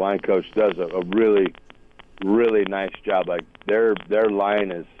offensive line coach does a really, really nice job. Like their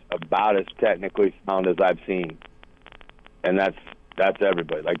line is about as technically sound as I've seen, and that's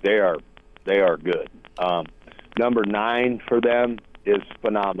everybody. Like they are good. Number 9 for them is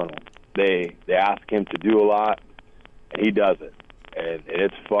phenomenal. They ask him to do a lot, and he does it, and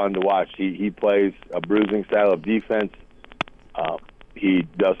it's fun to watch. He plays a bruising style of defense. He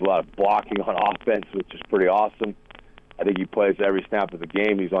does a lot of blocking on offense, which is pretty awesome. I think he plays every snap of the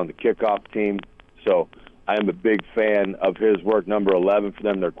game. He's on the kickoff team. So I am a big fan of his work. Number 11 for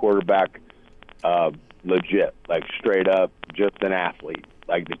them, their quarterback, legit, like straight up, just an athlete.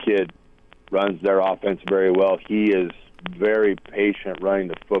 Like the kid runs their offense very well. He is very patient running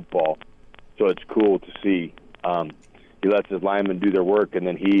the football, so it's cool to see. He lets his linemen do their work, and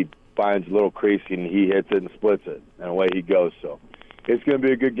then he finds a little crease, and he hits it and splits it, and away he goes. So it's going to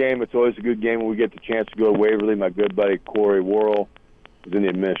be a good game. It's always a good game when we get the chance to go to Waverly. My good buddy Corey Worrell is in the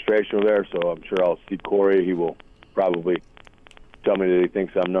administration over there, so I'm sure I'll see Corey. He will probably tell me that he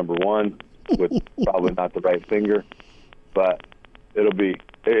thinks I'm number 1 with probably not the right finger. But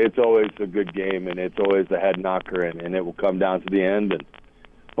it's always a good game, and it's always a head knocker, and it will come down to the end, and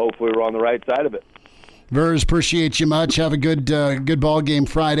hopefully we're on the right side of it. Verz, appreciate you much. Have a good ball game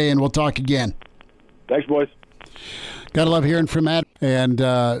Friday, and we'll talk again. Thanks, boys. Gotta love hearing from Matt, and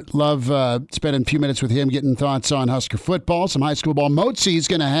love spending a few minutes with him, getting thoughts on Husker football, some high school ball. Motzi's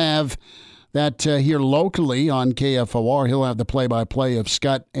going to have that here locally on KFOR. He'll have the play-by-play of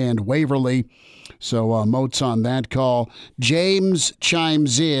Scott and Waverly. So Moats on that call. James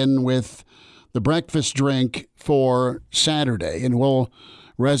chimes in with the breakfast drink for Saturday, and we'll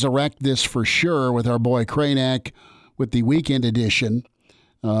resurrect this for sure with our boy Kranak with the weekend edition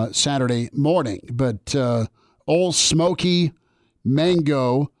Saturday morning. But Old Smoky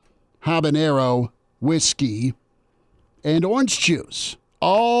Mango Habanero Whiskey and orange juice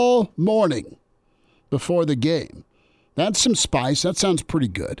all morning before the game. That's some spice. That sounds pretty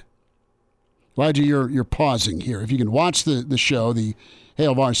good. Elijah, you're pausing here. If you can watch the show, the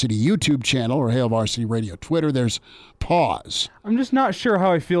Hail Varsity YouTube channel or Hail Varsity Radio Twitter, there's pause. I'm just not sure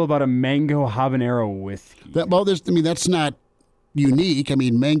how I feel about a mango habanero whiskey. That's not unique. I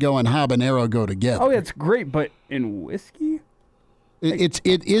mean, mango and habanero go together. Oh, yeah, it's great, but in whiskey? It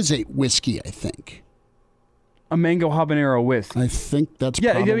is a whiskey, I think. A mango habanero whiskey. I think that's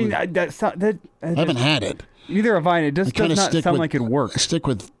yeah. probably... I mean, I haven't had it. Neither have I. It just does not sound like it works. I stick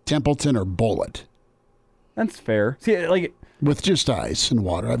with Templeton or Bullet. That's fair. See, like with just ice and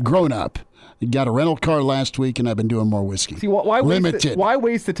water. I've grown up. I got a rental car last week, and I've been doing more whiskey. See, why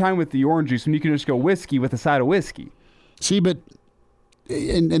waste the time with the orange juice when you can just go whiskey with a side of whiskey? See, but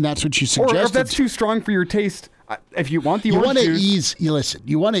and that's what you suggested. Or if that's too strong for your taste, if you want the orange juice...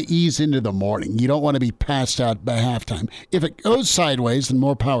 You want to ease into the morning. You don't want to be passed out by halftime. If it goes sideways, then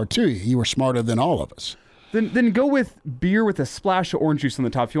more power to you. You were smarter than all of us. Then go with beer with a splash of orange juice on the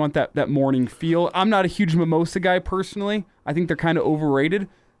top if you want that morning feel. I'm not a huge mimosa guy personally. I think they're kind of overrated.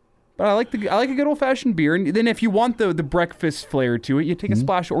 But I like a good old-fashioned beer. And then if you want the breakfast flair to it, you take a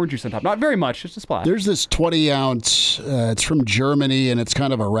splash of orange juice on top. Not very much, just a splash. There's this 20-ounce, it's from Germany, and it's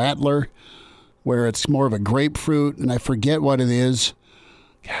kind of a rattler, where it's more of a grapefruit, and I forget what it is.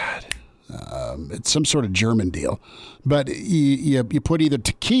 God, it's some sort of German deal. But you put either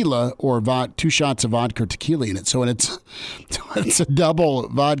tequila or 2 shots of vodka or tequila in it. So it's a double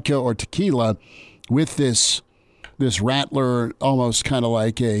vodka or tequila with this rattler, almost kind of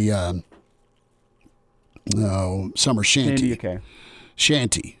like a summer shanty. Okay.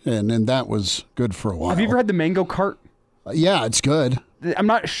 Shanty. And that was good for a while. Have you ever had the mango cart? Yeah, it's good. I'm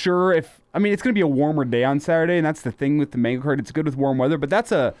not sure if... I mean, it's going to be a warmer day on Saturday, and that's the thing with the mango cart. It's good with warm weather, but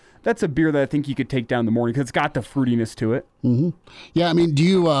that's a beer that I think you could take down in the morning because it's got the fruitiness to it. Mm-hmm. Yeah, I mean, do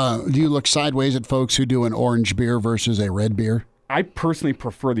you look sideways at folks who do an orange beer versus a red beer? I personally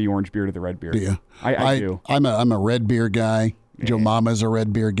prefer the orange beer to the red beer. Do you? I do. I'm a red beer guy. Yeah. Joe Mama's a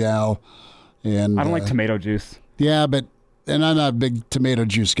red beer gal. And I don't like tomato juice. Yeah, and I'm not a big tomato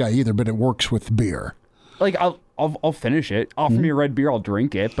juice guy either, but it works with beer. Like I'll finish it. Offer me a red beer, I'll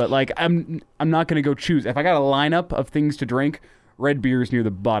drink it. But like I'm not going to go choose. If I got a lineup of things to drink, red beer is near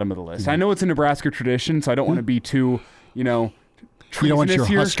the bottom of the list. I know it's a Nebraska tradition, so I don't want to be too, treasonous. You don't want your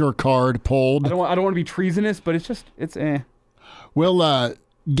Husker card pulled. I don't want to be treasonous, but it's eh. We'll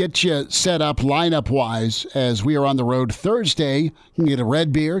get you set up lineup-wise as we are on the road Thursday. You can get a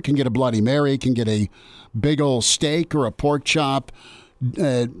red beer, can get a Bloody Mary, can get a big old steak or a pork chop.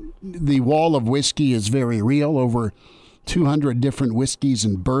 The wall of whiskey is very real, over 200 different whiskeys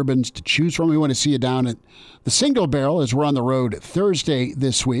and bourbons to choose from. We want to see you down at the Single Barrel as we're on the road Thursday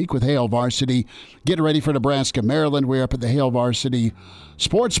this week with Hail Varsity. Getting ready for Nebraska, Maryland. We're up at the Hail Varsity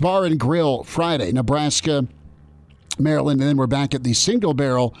Sports Bar and Grill Friday, Nebraska, Maryland, and then we're back at the Single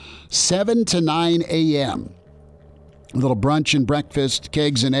Barrel 7 to 9 a.m. A little brunch and breakfast,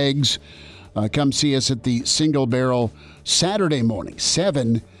 kegs and eggs. Come see us at the Single Barrel Saturday morning,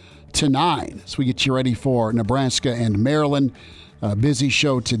 7 to 9. So we get you ready for Nebraska and Maryland. Busy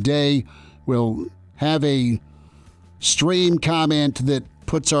show today. We'll have a stream comment that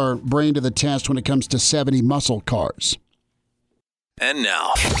puts our brain to the test when it comes to 70 muscle cars. And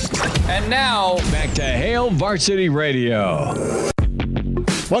now, back to Hail Varsity Radio.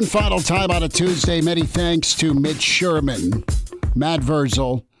 One final time on a Tuesday. Many thanks to Mitch Sherman, Matt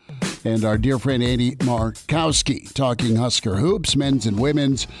Verzel, and our dear friend Andy Markowski talking Husker hoops, men's and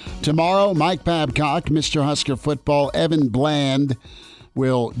women's. Tomorrow, Mike Babcock, Mr. Husker Football, Evan Bland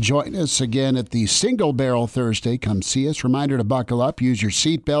will join us again at the Single Barrel Thursday. Come see us. Reminder to buckle up. Use your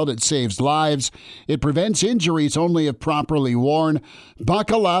seatbelt. It saves lives. It prevents injuries only if properly worn.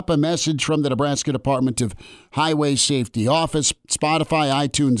 Buckle up. A message from the Nebraska Department of Highway Safety Office, Spotify,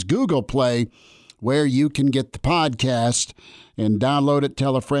 iTunes, Google Play, where you can get the podcast and download it,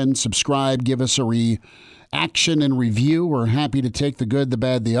 tell a friend, subscribe, give us a action and review. We're happy to take the good, the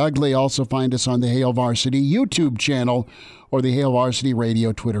bad, the ugly. Also find us on the Hail Varsity YouTube channel or the Hail Varsity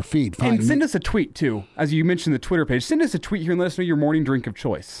Radio Twitter feed. And send us a tweet, too. As you mentioned the Twitter page, send us a tweet here and let us know your morning drink of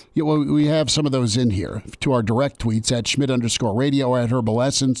choice. Yeah, well, we have some of those in here to our direct tweets at Schmidt_radio or at Herbal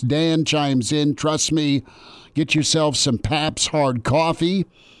Essence. Dan chimes in, trust me, get yourself some Pabst hard coffee.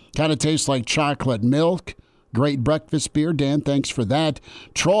 Kind of tastes like chocolate milk. Great breakfast beer. Dan, thanks for that.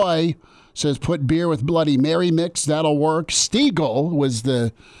 Troy says put beer with Bloody Mary mix. That'll work. Stiegel was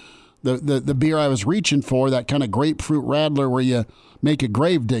the beer I was reaching for, that kind of grapefruit rattler where you make a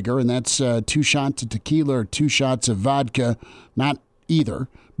grave digger, and that's 2 shots of tequila or 2 shots of vodka. Not either,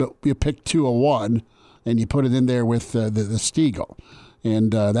 but you pick 2 of one, and you put it in there with the Stiegel.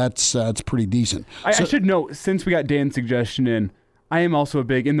 And that's pretty decent. I should note, since we got Dan's suggestion in, I am also a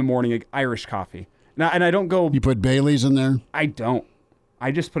big, in the morning, like, Irish coffee. And I don't go... You put Bailey's in there? I don't.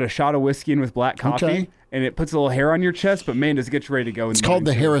 I just put a shot of whiskey in with black coffee. Okay. And it puts a little hair on your chest, but man, does it get you ready to go. It's called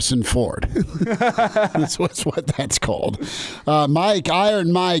the Harrison Ford. That's what that's called.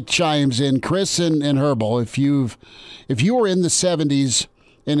 Iron Mike chimes in. Chris and Herbal, if you were in the 70s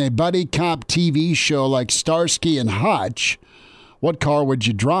in a buddy cop TV show like Starsky and Hutch, what car would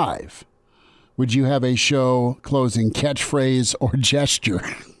you drive? Would you have a show closing catchphrase or gesture?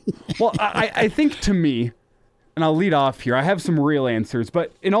 Well, I think to me, and I'll lead off here, I have some real answers,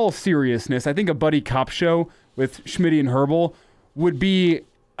 but in all seriousness, I think a buddy cop show with Schmitty and Herbal would be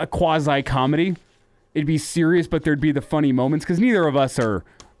a quasi-comedy. It'd be serious, but there'd be the funny moments, because neither of us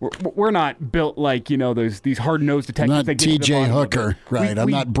we're not built like, these hard-nosed detectives. I'm not T.J. Hooker, right? I'm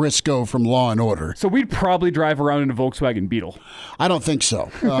not Briscoe from Law and Order. So we'd probably drive around in a Volkswagen Beetle. I don't think so.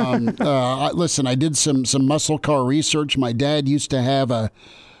 Listen, I did some muscle car research. My dad used to have a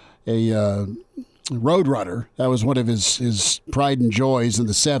Roadrunner. That was one of his pride and joys in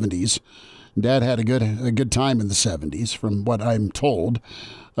the 70s. Dad had a good time in the 70s, from what I'm told.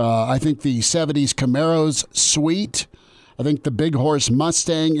 I think the 70s Camaro's sweet. I think the Big Horse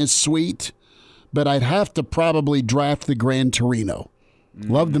Mustang is sweet. But I'd have to probably draft the Gran Torino.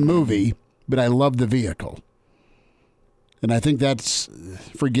 Love the movie, but I love the vehicle. And I think that's,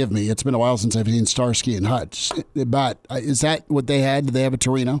 forgive me, it's been a while since I've seen Starsky and Hutch. But is that what they had? Did they have a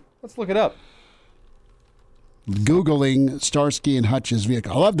Torino? Let's look it up. Googling Starsky and Hutch's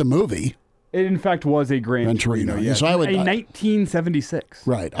vehicle. I love the movie. It, in fact, was a Gran Torino. Yeah. So I would, 1976.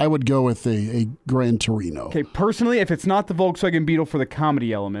 Right. I would go with a Gran Torino. Okay, personally, if it's not the Volkswagen Beetle for the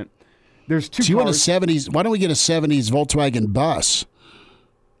comedy element, there's 2 cars. You want a 70s? Why don't we get a 70s Volkswagen bus?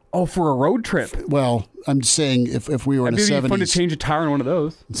 Oh, for a road trip? Well, I'm saying if we were in a 70s. It'd be fun to change a tire in one of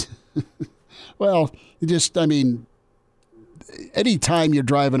those. Well, anytime you're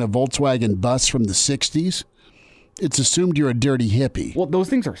driving a Volkswagen bus from the 60s, it's assumed you're a dirty hippie. Well, those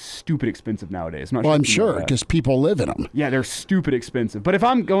things are stupid expensive nowadays. I'm sure, because people live in them. Yeah, they're stupid expensive. But if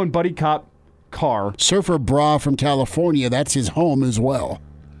I'm going buddy cop car... Surfer Bra from California, that's his home as well.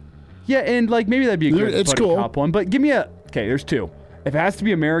 Yeah, and maybe that'd be a good buddy cool. cop one. But give me Okay, there's 2. If it has to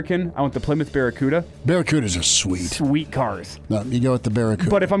be American, I want the Plymouth Barracuda. Barracudas are sweet. Sweet cars. No, you go with the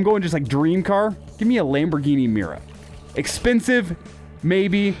Barracuda. But if I'm going just dream car, give me a Lamborghini Mira. Expensive,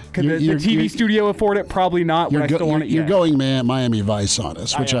 maybe. Could the TV studio afford it? Probably not, but I still want it. You're going Miami Vice on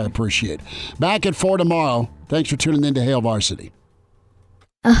us, which I appreciate. Back at 4 tomorrow. Thanks for tuning in to Hail Varsity.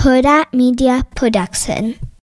 A Huda Media Production.